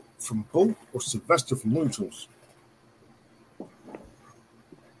 Bolt from Bolt or Sylvester from Looney Tunes?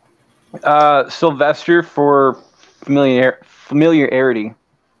 Sylvester for familiarity.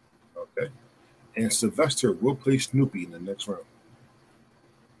 Okay. And Sylvester will play Snoopy in the next round.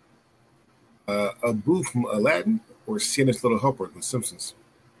 Abu from Aladdin or Santa's Little Helper from The Simpsons?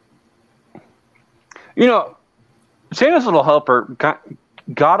 You know, Santa's Little Helper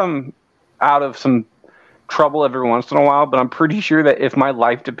got him out of some trouble every once in a while, but I'm pretty sure that if my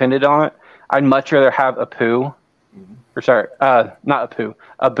life depended on it, I'd much rather have Apu. Mm-hmm. Or sorry, not Apu.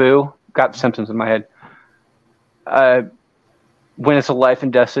 Abu. Got The Simpsons in my head. When it's a life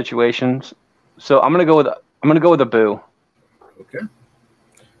and death situations, so I'm gonna go with Abu. Okay.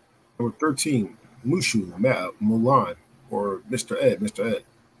 Number 13, Mushu, Mulan, or Mr. Ed.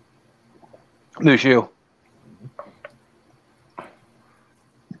 Mushu.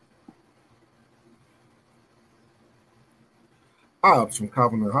 Hobbs from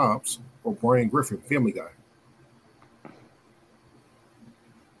Calvin and Hobbes, or Brian Griffin, Family Guy?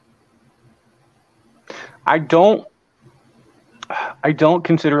 I don't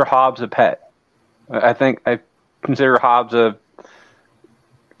consider Hobbs a pet. I think I consider Hobbs a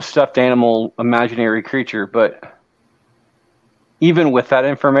stuffed animal, imaginary creature. But even with that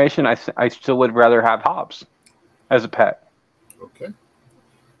information, I still would rather have Hobbs as a pet. Okay.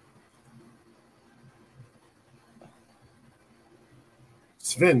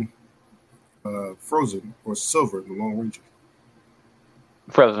 Sven, Frozen, or Silver, The Lone Ranger?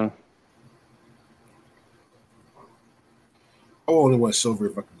 Frozen. I only want silver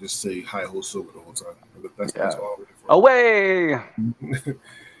if I could just say hi-ho silver the whole time. That's all I'm for. Away!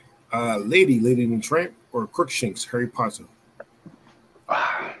 Lady in the Tramp, or Crookshanks, Harry Potter?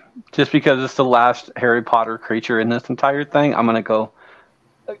 Just because it's the last Harry Potter creature in this entire thing, I'm gonna go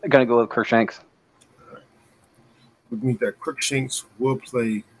with Crookshanks. All right. Which means that Crookshanks will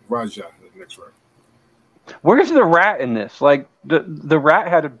play Raja in the next round. Where's the rat in this? Like the rat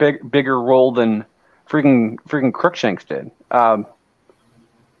had a bigger role than freaking Crookshanks did. I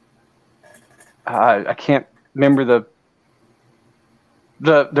can't remember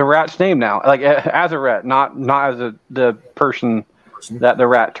the rat's name now. Like as a rat, not as the person that the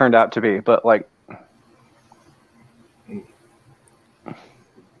rat turned out to be, but like.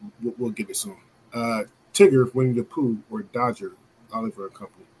 We'll get it soon. Tigger, Winnie the Pooh, or Dodger, Oliver and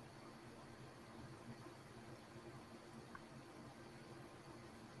Company?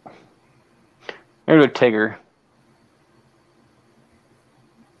 Maybe a Tigger.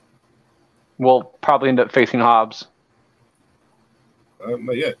 We'll probably end up facing Hobbs.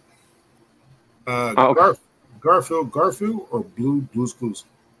 Not yet. Okay. Garfield, or Blue's Clues?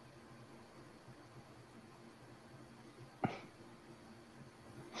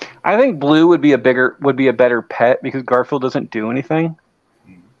 I think Blue would be a better pet because Garfield doesn't do anything,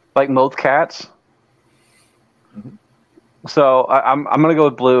 like most cats. Mm-hmm. So I'm gonna go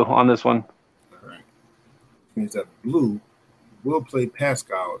with Blue on this one. All right. Which means that Blue will play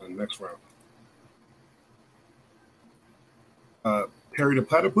Pascal in the next round. Perry the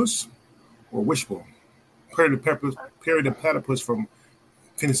Platypus or Wishbone? Perry the Platypus from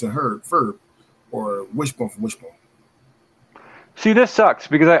Phineas and Ferb, or Wishbone from Wishbone? See, this sucks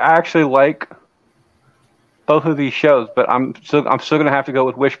because I actually like both of these shows, but I'm still gonna have to go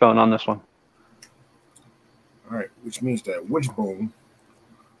with Wishbone on this one. All right, which means that Wishbone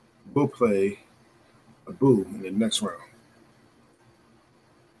will play a Boo in the next round.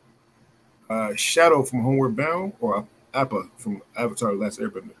 Shadow from Homeward Bound, or Appa from Avatar: The Last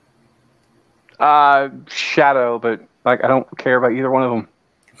Airbender? Shadow, but like I don't care about either one of them.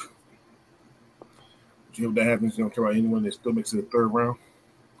 You know what that happens? You don't care about anyone that still makes it the third round.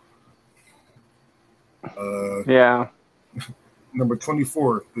 Yeah. Number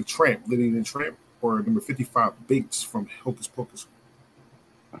 24, The Tramp, Lady and the Tramp, or number 55, Binks from Hocus Pocus?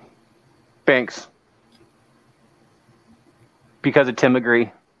 Banks. Because of Tim McGee.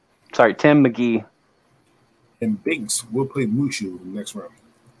 Sorry, Tim McGee. And Binks will play Mushu in the next round.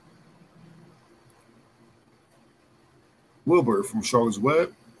 Wilbur from Charlotte's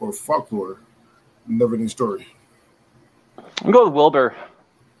Web, or Folklore, Never-Ending Story? I'm going with Wilbur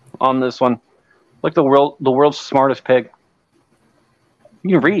on this one. Like the world's smartest pig.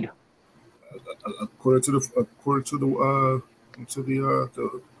 You can read. According to the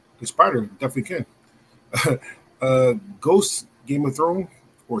spider, definitely can. Ghost, Game of Thrones,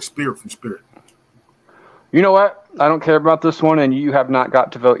 or Spirit from Spirit? You know what? I don't care about this one, and you have not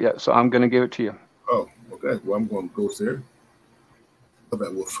got to vote yet, so I'm going to give it to you. Oh, okay. Well, I'm going Ghost there. Love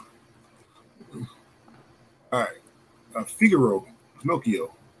that wolf. All right. Figaro,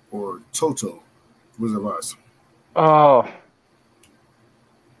 Pinocchio, or Toto, Wizard of Oz? Oh.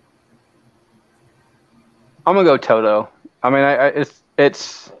 I'm going to go Toto. I mean,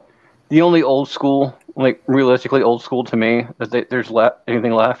 it's the only old school, like realistically old school to me, that there's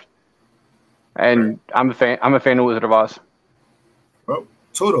anything left. And right. I'm a fan of Wizard of Oz. Well,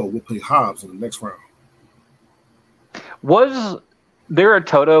 Toto will play Hobbs in the next round. Was there a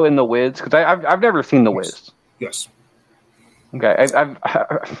Toto in the Wiz? Because I've never seen the Wiz. Yes. Okay,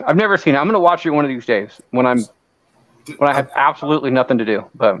 I've never seen it. I'm going to watch it one of these days when I have absolutely nothing to do.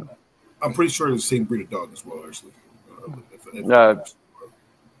 But I'm pretty sure it's the same breed of dog as well, actually.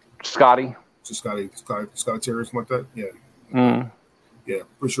 Scotty. So Scotty Terrier, something like that. Yeah. Mm. Yeah,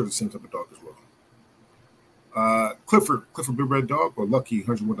 pretty sure it's the same type of dog as well. Clifford Big Red Dog, or Lucky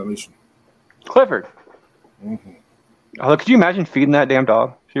 101 Dalmatian? Clifford. Mm-hmm. Oh, could you imagine feeding that damn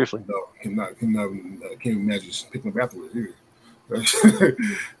dog? Seriously. No, can't imagine just picking up afterwards either.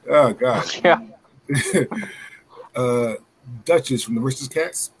 Oh God. Yeah. Duchess from the Richest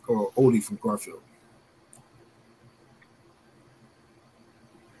Cats, or Odie from Garfield?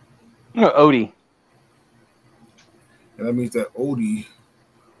 No, Odie. And that means that Odie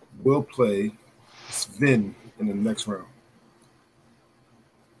will play Sven in the next round.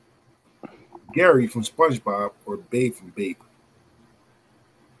 Gary from SpongeBob, or Babe from Babe?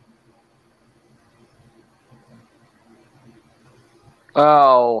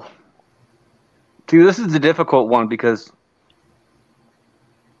 Oh. Dude, this is a difficult one because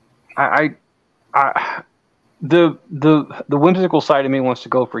the whimsical side of me wants to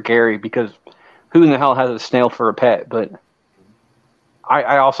go for Gary because who in the hell has a snail for a pet? But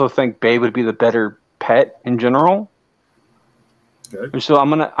I also think Babe would be the better pet in general. Okay. So I'm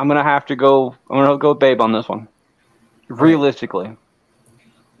gonna have to go. I'm gonna go with Babe on this one. Realistically,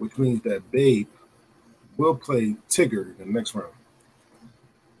 Which means that Babe will play Tigger in the next round.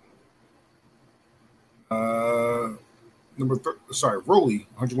 Rolly,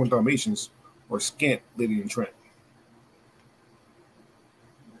 101 Dalmatians, or Scamp, Lady and Trent.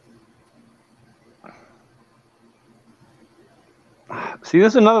 see,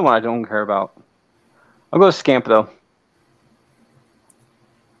 this is another one I don't care about. I'll go with Scamp though.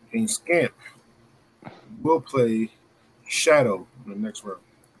 And Scamp will play Shadow in the next round.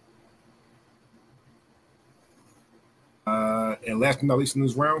 And last but not least in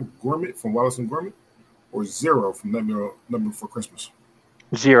this round, Gourmet from Wallace and Gourmet, or Zero from Number Before Christmas.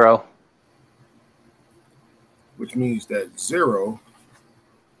 Zero. Which means that Zero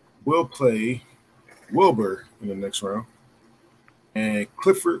will play Wilbur in the next round, and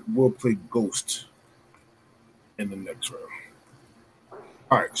Clifford will play Ghost in the next round.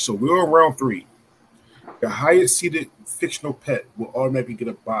 All right, so we're on round 3. The highest seeded fictional pet will automatically get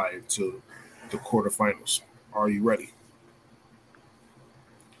a bye to the quarterfinals. Are you ready?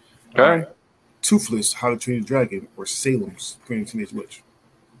 Okay. All right. Toothless, How to Train Your Dragon, or Salem's Train Teenage Witch.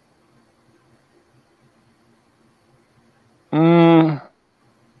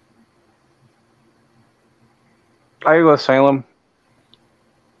 I go with Salem.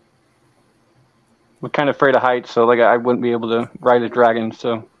 I'm kind of afraid of heights, so I wouldn't be able to ride a dragon.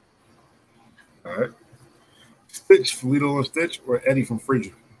 So, All right. Stitch from Lilo and Stitch, or Eddie from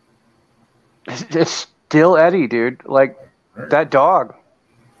Frasier. it's still Eddie, dude. Like that dog.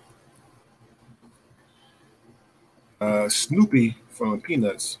 Snoopy from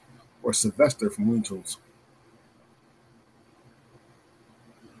Peanuts, or Sylvester from Looney Tunes.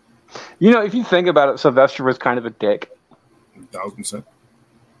 If you think about it, Sylvester was kind of a dick. 1,000%.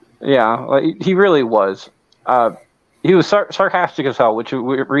 Yeah, like, he really was. He was sarcastic as hell, which is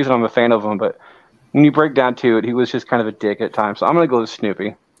the reason I'm a fan of him. But when you break down to it, he was just kind of a dick at times. So I'm going to go with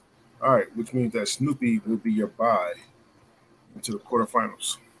Snoopy. All right, which means that Snoopy will be your bye into the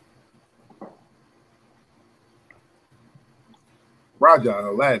quarterfinals. Raja,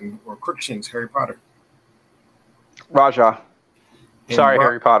 Aladdin, or Crookshanks, Harry Potter. Raja. And Sorry,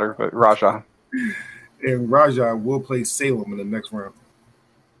 Harry Potter, but Raja. And Raja will play Salem in the next round.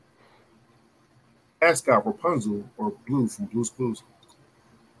 Ascot, Rapunzel, or Blue from Blue's Clues.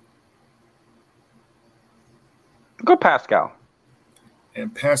 Go Pascal.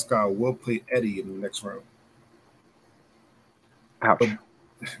 And Pascal will play Eddie in the next round. Ouch.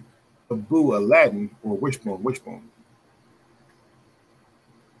 Abu, Aladdin, or Wishbone.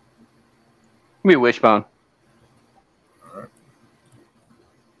 Be Wishbone. All right.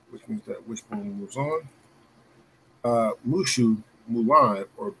 Which means that Wishbone moves on. Mushu, Mulan,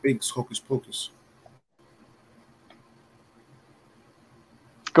 or Binks, Hocus Pocus.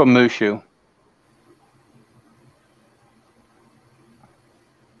 Go Mushu.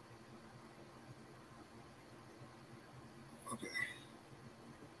 Okay.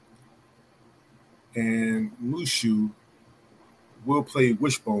 And Mushu will play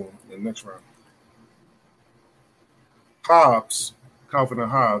Wishbone in the next round. Hobbs, Calvin and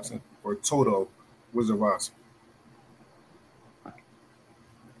Hobbs, or Toto, Wizard of Oz. You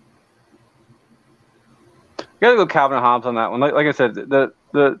gotta go Calvin and Hobbes on that one. Like I said,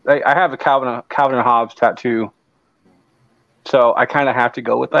 I have a Calvin and Hobbes tattoo, so I kind of have to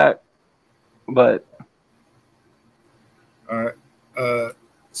go with that. But all right,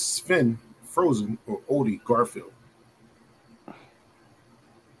 Sven, Frozen, or Odie, Garfield.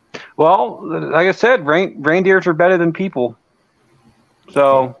 Well, like I said, reindeers are better than people.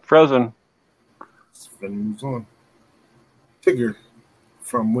 So Frozen. Sven moves on. Tigger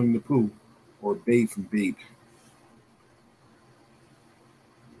from Winnie the Pooh, or Babe from Babe.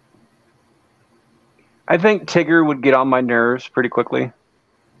 I think Tigger would get on my nerves pretty quickly,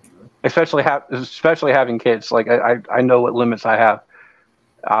 especially having kids. Like I know what limits I have,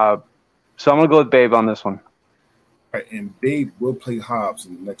 so I'm gonna go with Babe on this one. All right, and Babe will play Hobbs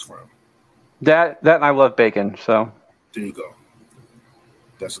in the next round. That and I love bacon, so there you go.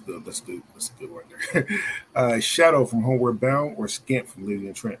 That's a good one there. Shadow from Homeward Bound, or Scamp from Lady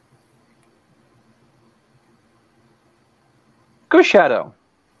and Trent. Go Shadow.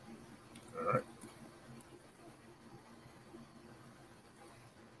 All right.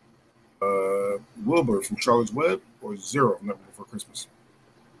 Wilbur from Charlotte's Web, or Zero, Never Before Christmas.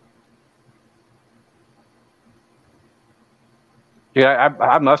 Yeah,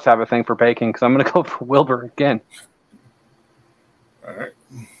 I must have a thing for bacon because I'm going to go for Wilbur again. All right.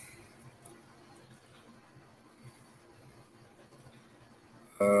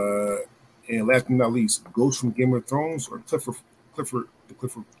 And last but not least, Ghost from Game of Thrones or Clifford,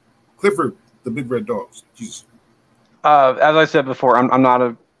 the Big Red Dogs. Jesus. As I said before, I'm not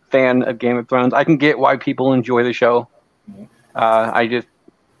a fan of Game of Thrones. I can get why people enjoy the show. Mhm.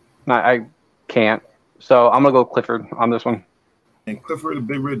 I can't. So I'm gonna go Clifford on this one. And Clifford, the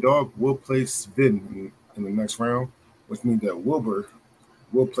Big Red Dog, will play Sven in the next round, which means that Wilbur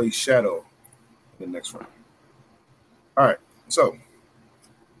will play Shadow in the next round. All right, so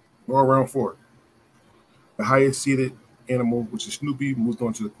we're round 4. The highest seeded animal, which is Snoopy, moves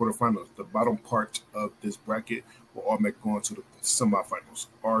on to the quarterfinals. The bottom part of this bracket will automatically go on to the semifinals.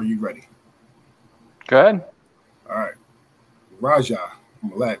 Are you ready? Good. All right. Raja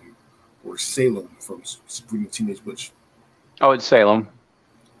from Aladdin or Salem from Supreme Teenage Witch. Oh, it's Salem.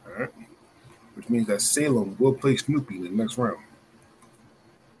 All right. Which means that Salem will play Snoopy in the next round.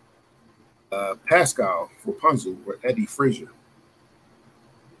 Pascal for Rapunzel or Eddie Frazier.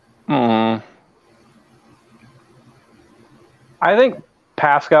 I think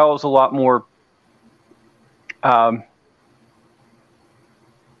Pascal is a lot more, a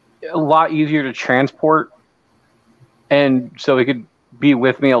lot easier to transport, and so he could be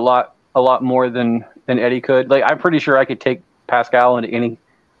with me a lot more than Eddie could. Like, I'm pretty sure I could take Pascal into any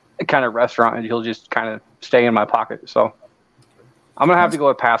kind of restaurant and he'll just kind of stay in my pocket. So I'm gonna have to go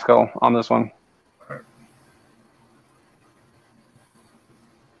with Pascal on this one. All right.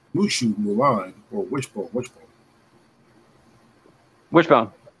 Mushu, Mulan, or Wishbone.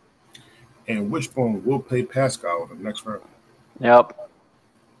 Wishbone. And Wishbone will play Pascal in the next round. Yep.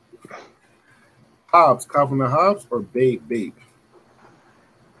 Hobbs, Calvin and Hobbs, or Babe.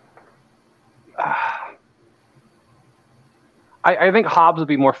 I think Hobbs would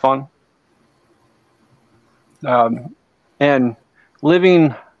be more fun. And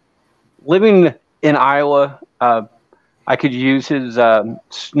living in Iowa, I could use his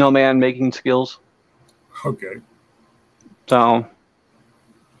snowman making skills. Okay. So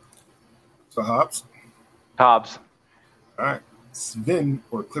Hobbs. All right. Sven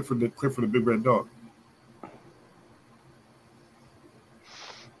or Clifford the Big Red Dog.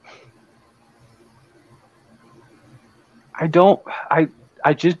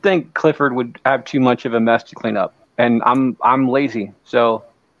 I just think Clifford would have too much of a mess to clean up, and I'm lazy. So,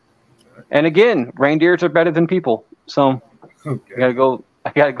 and again, reindeers are better than people. So Okay. I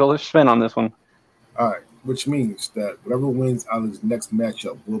gotta go with Sven on this one. All right. Which means that whoever wins out of his next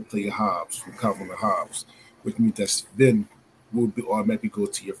matchup will play Hobbs from Calvin and Hobbs, which means that Sven will be automatically go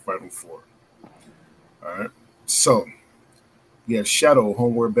to your final 4. All right. So you have Shadow,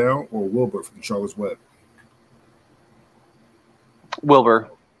 Homeward Bound, or Wilbur from Charlotte's Web. Wilbur.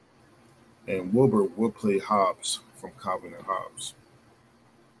 And Wilbur will play Hobbs from Calvin and Hobbs.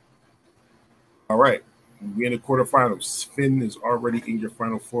 All right. We're in the quarterfinals. Sven is already in your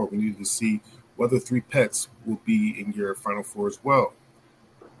final 4. We need to see whether 3 pets will be in your final 4 as well.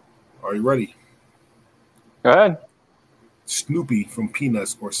 Are you ready? Go ahead. Snoopy from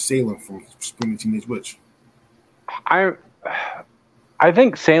Peanuts or Salem from Spring Teenage Witch? I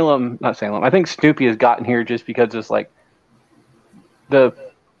think I think Snoopy has gotten here just because it's like the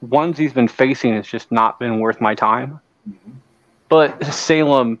ones he's been facing has just not been worth my time. Mm-hmm. But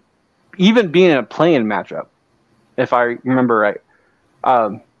Salem, even being in a play-in matchup, if I remember right,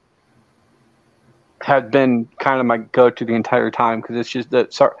 had been kind of my go-to the entire time because it's just the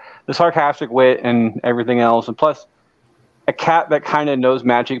sarcastic wit and everything else. And plus, a cat that kind of knows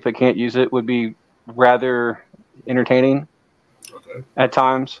magic but can't use it would be rather entertaining at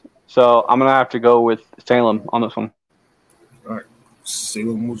times. So I'm going to have to go with Salem on this one. All right.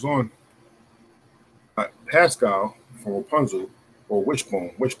 Salem moves on. Pascal from Rapunzel or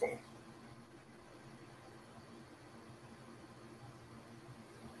Wishbone.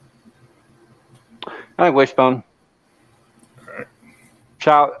 I think Wishbone. All right.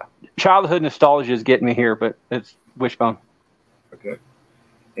 Childhood nostalgia is getting me here, but it's Wishbone. Okay.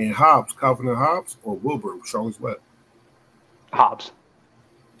 And Hobbs, Calvin and Hobbs, or Wilbur, Charlotte's Web? Hobbs.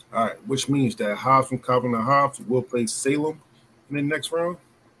 All right, which means that Hobbs from Calvin and Hobbs will play Salem in the next round,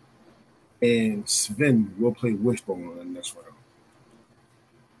 and Sven will play Wishbone in the next round.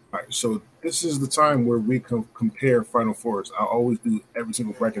 All right, so this is the time where we can compare Final Fours. I always do every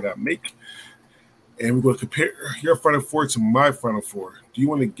single bracket I make, and we're going to compare your Final Four to my Final Four. Do you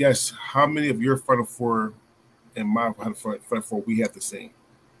want to guess how many of your Final Four and my Final Four we have the same?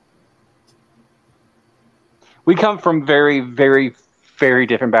 We come from very, very, very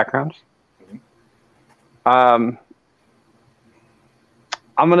different backgrounds. I'm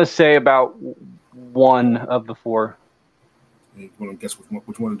going to say about one of the 4. You want to guess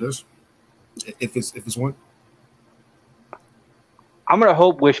which one it is? If it's one? I'm gonna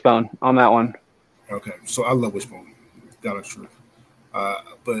hope Wishbone on that one. Okay, so I love Wishbone. Got it true.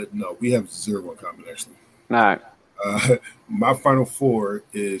 But no, we have zero in common actually. All right. My final four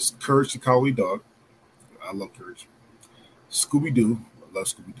is Courage the Cowardly Dog. I love Courage. Scooby Doo. I love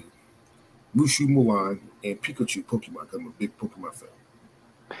Scooby Doo. Mushu Mulan and Pikachu Pokemon. 'Cause I'm a big Pokemon fan.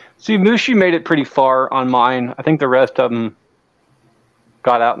 See, Mushi made it pretty far on mine. I think the rest of them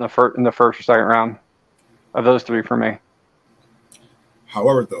got out in the first or second round of those three for me.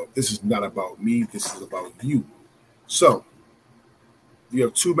 However, though, this is not about me. This is about you. So we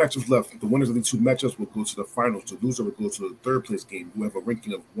have two matchups left. The winners of the two matchups will go to the finals. The loser will go to the third place game. You have a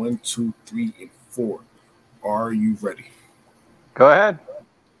ranking of 1, 2, 3, and 4. Are you ready? Go ahead.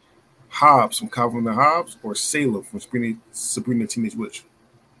 Hobbs from Calvin and Hobbs or Salem from Sabrina Teenage Witch?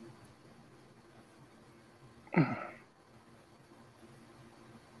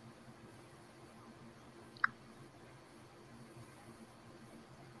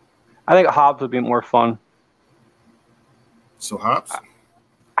 I think Hobbs would be more fun. So Hobbs?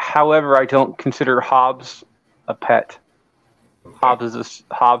 However, I don't consider Hobbs a pet. Okay. Hobbs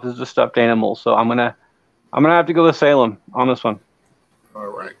is a stuffed animal, so I'm gonna have to go with Salem on this one. All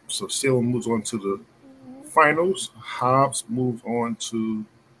right. So Salem moves on to the finals. Hobbs moves on to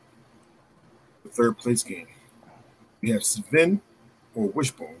the third place game. We have Sven or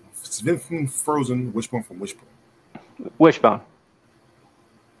Wishbone. Sven from Frozen, Wishbone from Wishbone. Wishbone.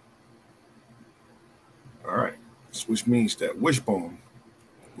 All right. Which means that Wishbone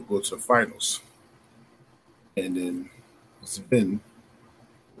will go to the finals. And then Sven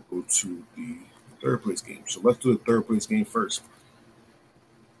will go to the third place game. So let's do the third place game first.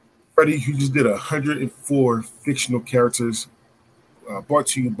 Freddie, you just did 104 fictional characters brought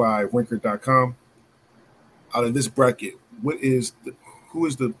to you by Ranker.com. Out of this bracket, what is the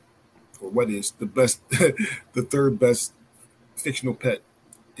best, the third best fictional pet?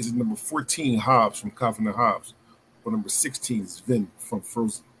 Is it number 14, Hobbs from Calvin and Hobbs, or number 16, Sven from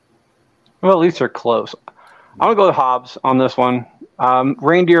Frozen? Well, at least they're close. I'm gonna go with Hobbs on this one.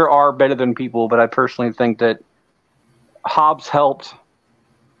 Reindeer are better than people, but I personally think that Hobbs helped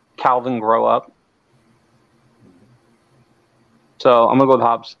Calvin grow up. So I'm gonna go with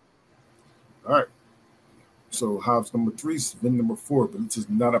Hobbs. All right. So Hobbs number 3, Sven number 4, but this is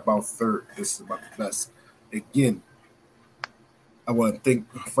not about third. This is about the best. Again, I want to thank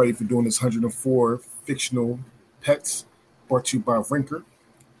Freddie for doing this 104 fictional pets brought to you by Ranker.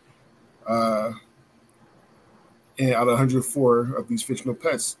 And out of 104 of these fictional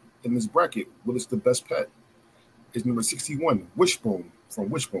pets in this bracket, what is the best pet? Is number 61, Wishbone from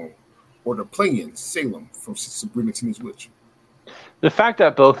Wishbone, or the Playing Salem from Sabrina Teenage Witch? The fact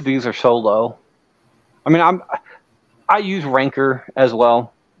that both of these are so low. I mean, I use Ranker as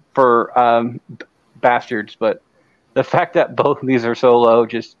well for bastards, but the fact that both of these are so low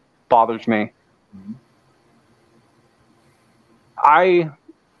just bothers me. Mm-hmm.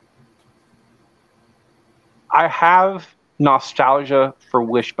 I have nostalgia for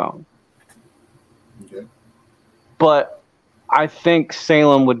Wishbone. Okay. But I think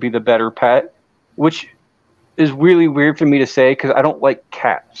Salem would be the better pet, which is really weird for me to say because I don't like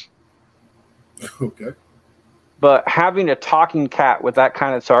cats. Okay. But having a talking cat with that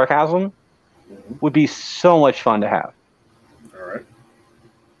kind of sarcasm would be so much fun to have. All right.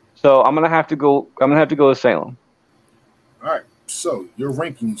 So I'm gonna have to go with Salem. All right. So your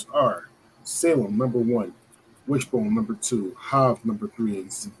rankings are Salem number 1, Wishbone number 2, Hobbs number 3,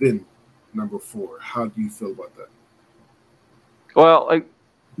 and Sven number 4. How do you feel about that? Well, like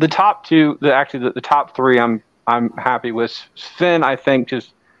the top two, the top three, I'm happy with. Sven, I think,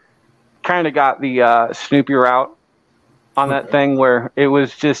 just kind of got the Snoopy route on that thing where it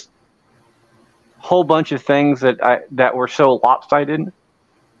was just a whole bunch of things that were so lopsided,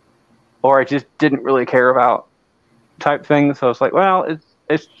 or I just didn't really care about type things. So it's like, well,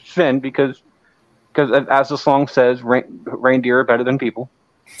 it's Sven because as the song says, reindeer are better than people.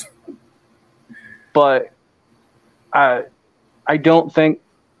 But I don't think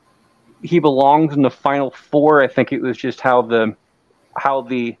he belongs in the final 4. I think it was just how the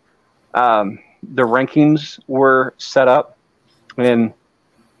rankings were set up, and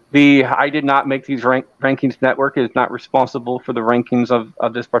I did not make these rankings. Network is not responsible for the rankings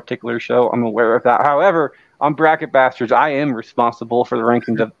of this particular show. I'm aware of that. However, on Bracket Bastards, I am responsible for the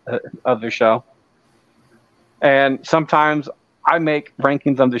rankings of the show, and sometimes I make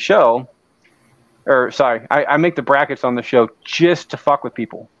rankings of the show. Or sorry, I make the brackets on the show just to fuck with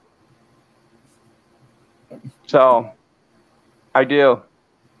people. So I do.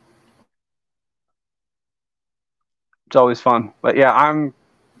 It's always fun. But yeah, I'm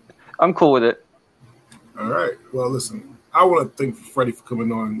cool with it. All right. Well, listen, I want to thank Freddie for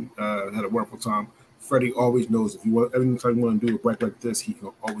coming on. Had a wonderful time. Freddie always knows if you want, anytime you want to do a bracket like this, he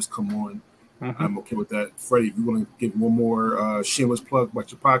can always come on. Mm-hmm. I'm okay with that. Freddie, if you want to give one more shameless plug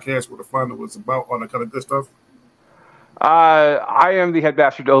about your podcast, what to find out what it's about, all that kind of good stuff. I am the head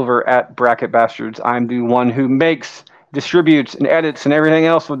bastard over at Bracket Bastards. I'm the one who makes, distributes, and edits, and everything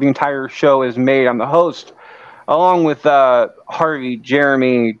else when the entire show is made. I'm the host, along with Harvey,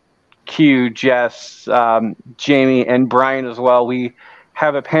 Jeremy, Q, Jess, Jamie, and Brian as well. We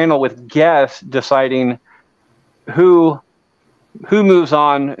have a panel with guests deciding who moves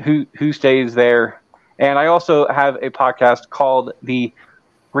on, who stays there. And I also have a podcast called The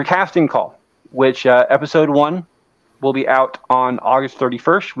Recasting Call, which episode 1 will be out on August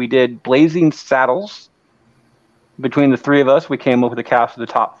 31st. We did Blazing Saddles. Between the three of us, we came up with a cast of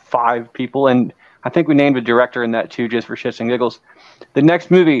the top 5 people, and I think we named a director in that too, just for shits and giggles. The next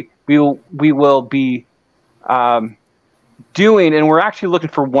movie we will be doing, and we're actually looking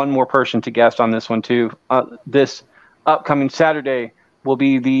for one more person to guest on this one too. This upcoming Saturday will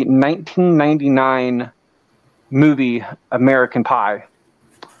be the 1999 movie American Pie.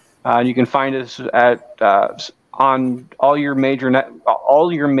 You can find us at on all your major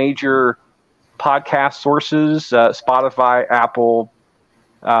podcast sources, Spotify, Apple,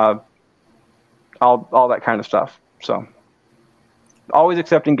 all that kind of stuff. So, always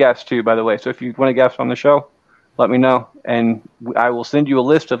accepting guests too, by the way. So if you want to guest on the show, let me know, and I will send you a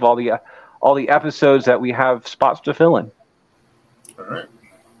list of all the episodes that we have spots to fill in. All right.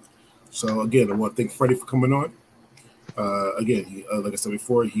 So again, I want to thank Freddie for coming on. Again, like I said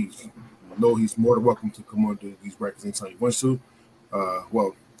before, he's more than welcome to come on to these brackets anytime he wants to.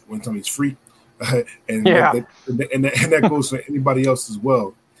 Well, one time he's free, and that goes for anybody else as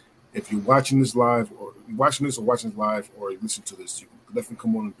well. If you're watching this live, or watching this live, or you listen to this, you can definitely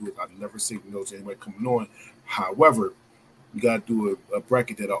come on and do it. I've never said no to anybody coming on. However, you got to do a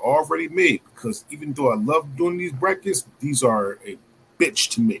bracket that I already made, because even though I love doing these brackets, these are a bitch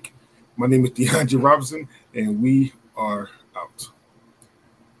to make. My name is DeAndre Robinson, and we are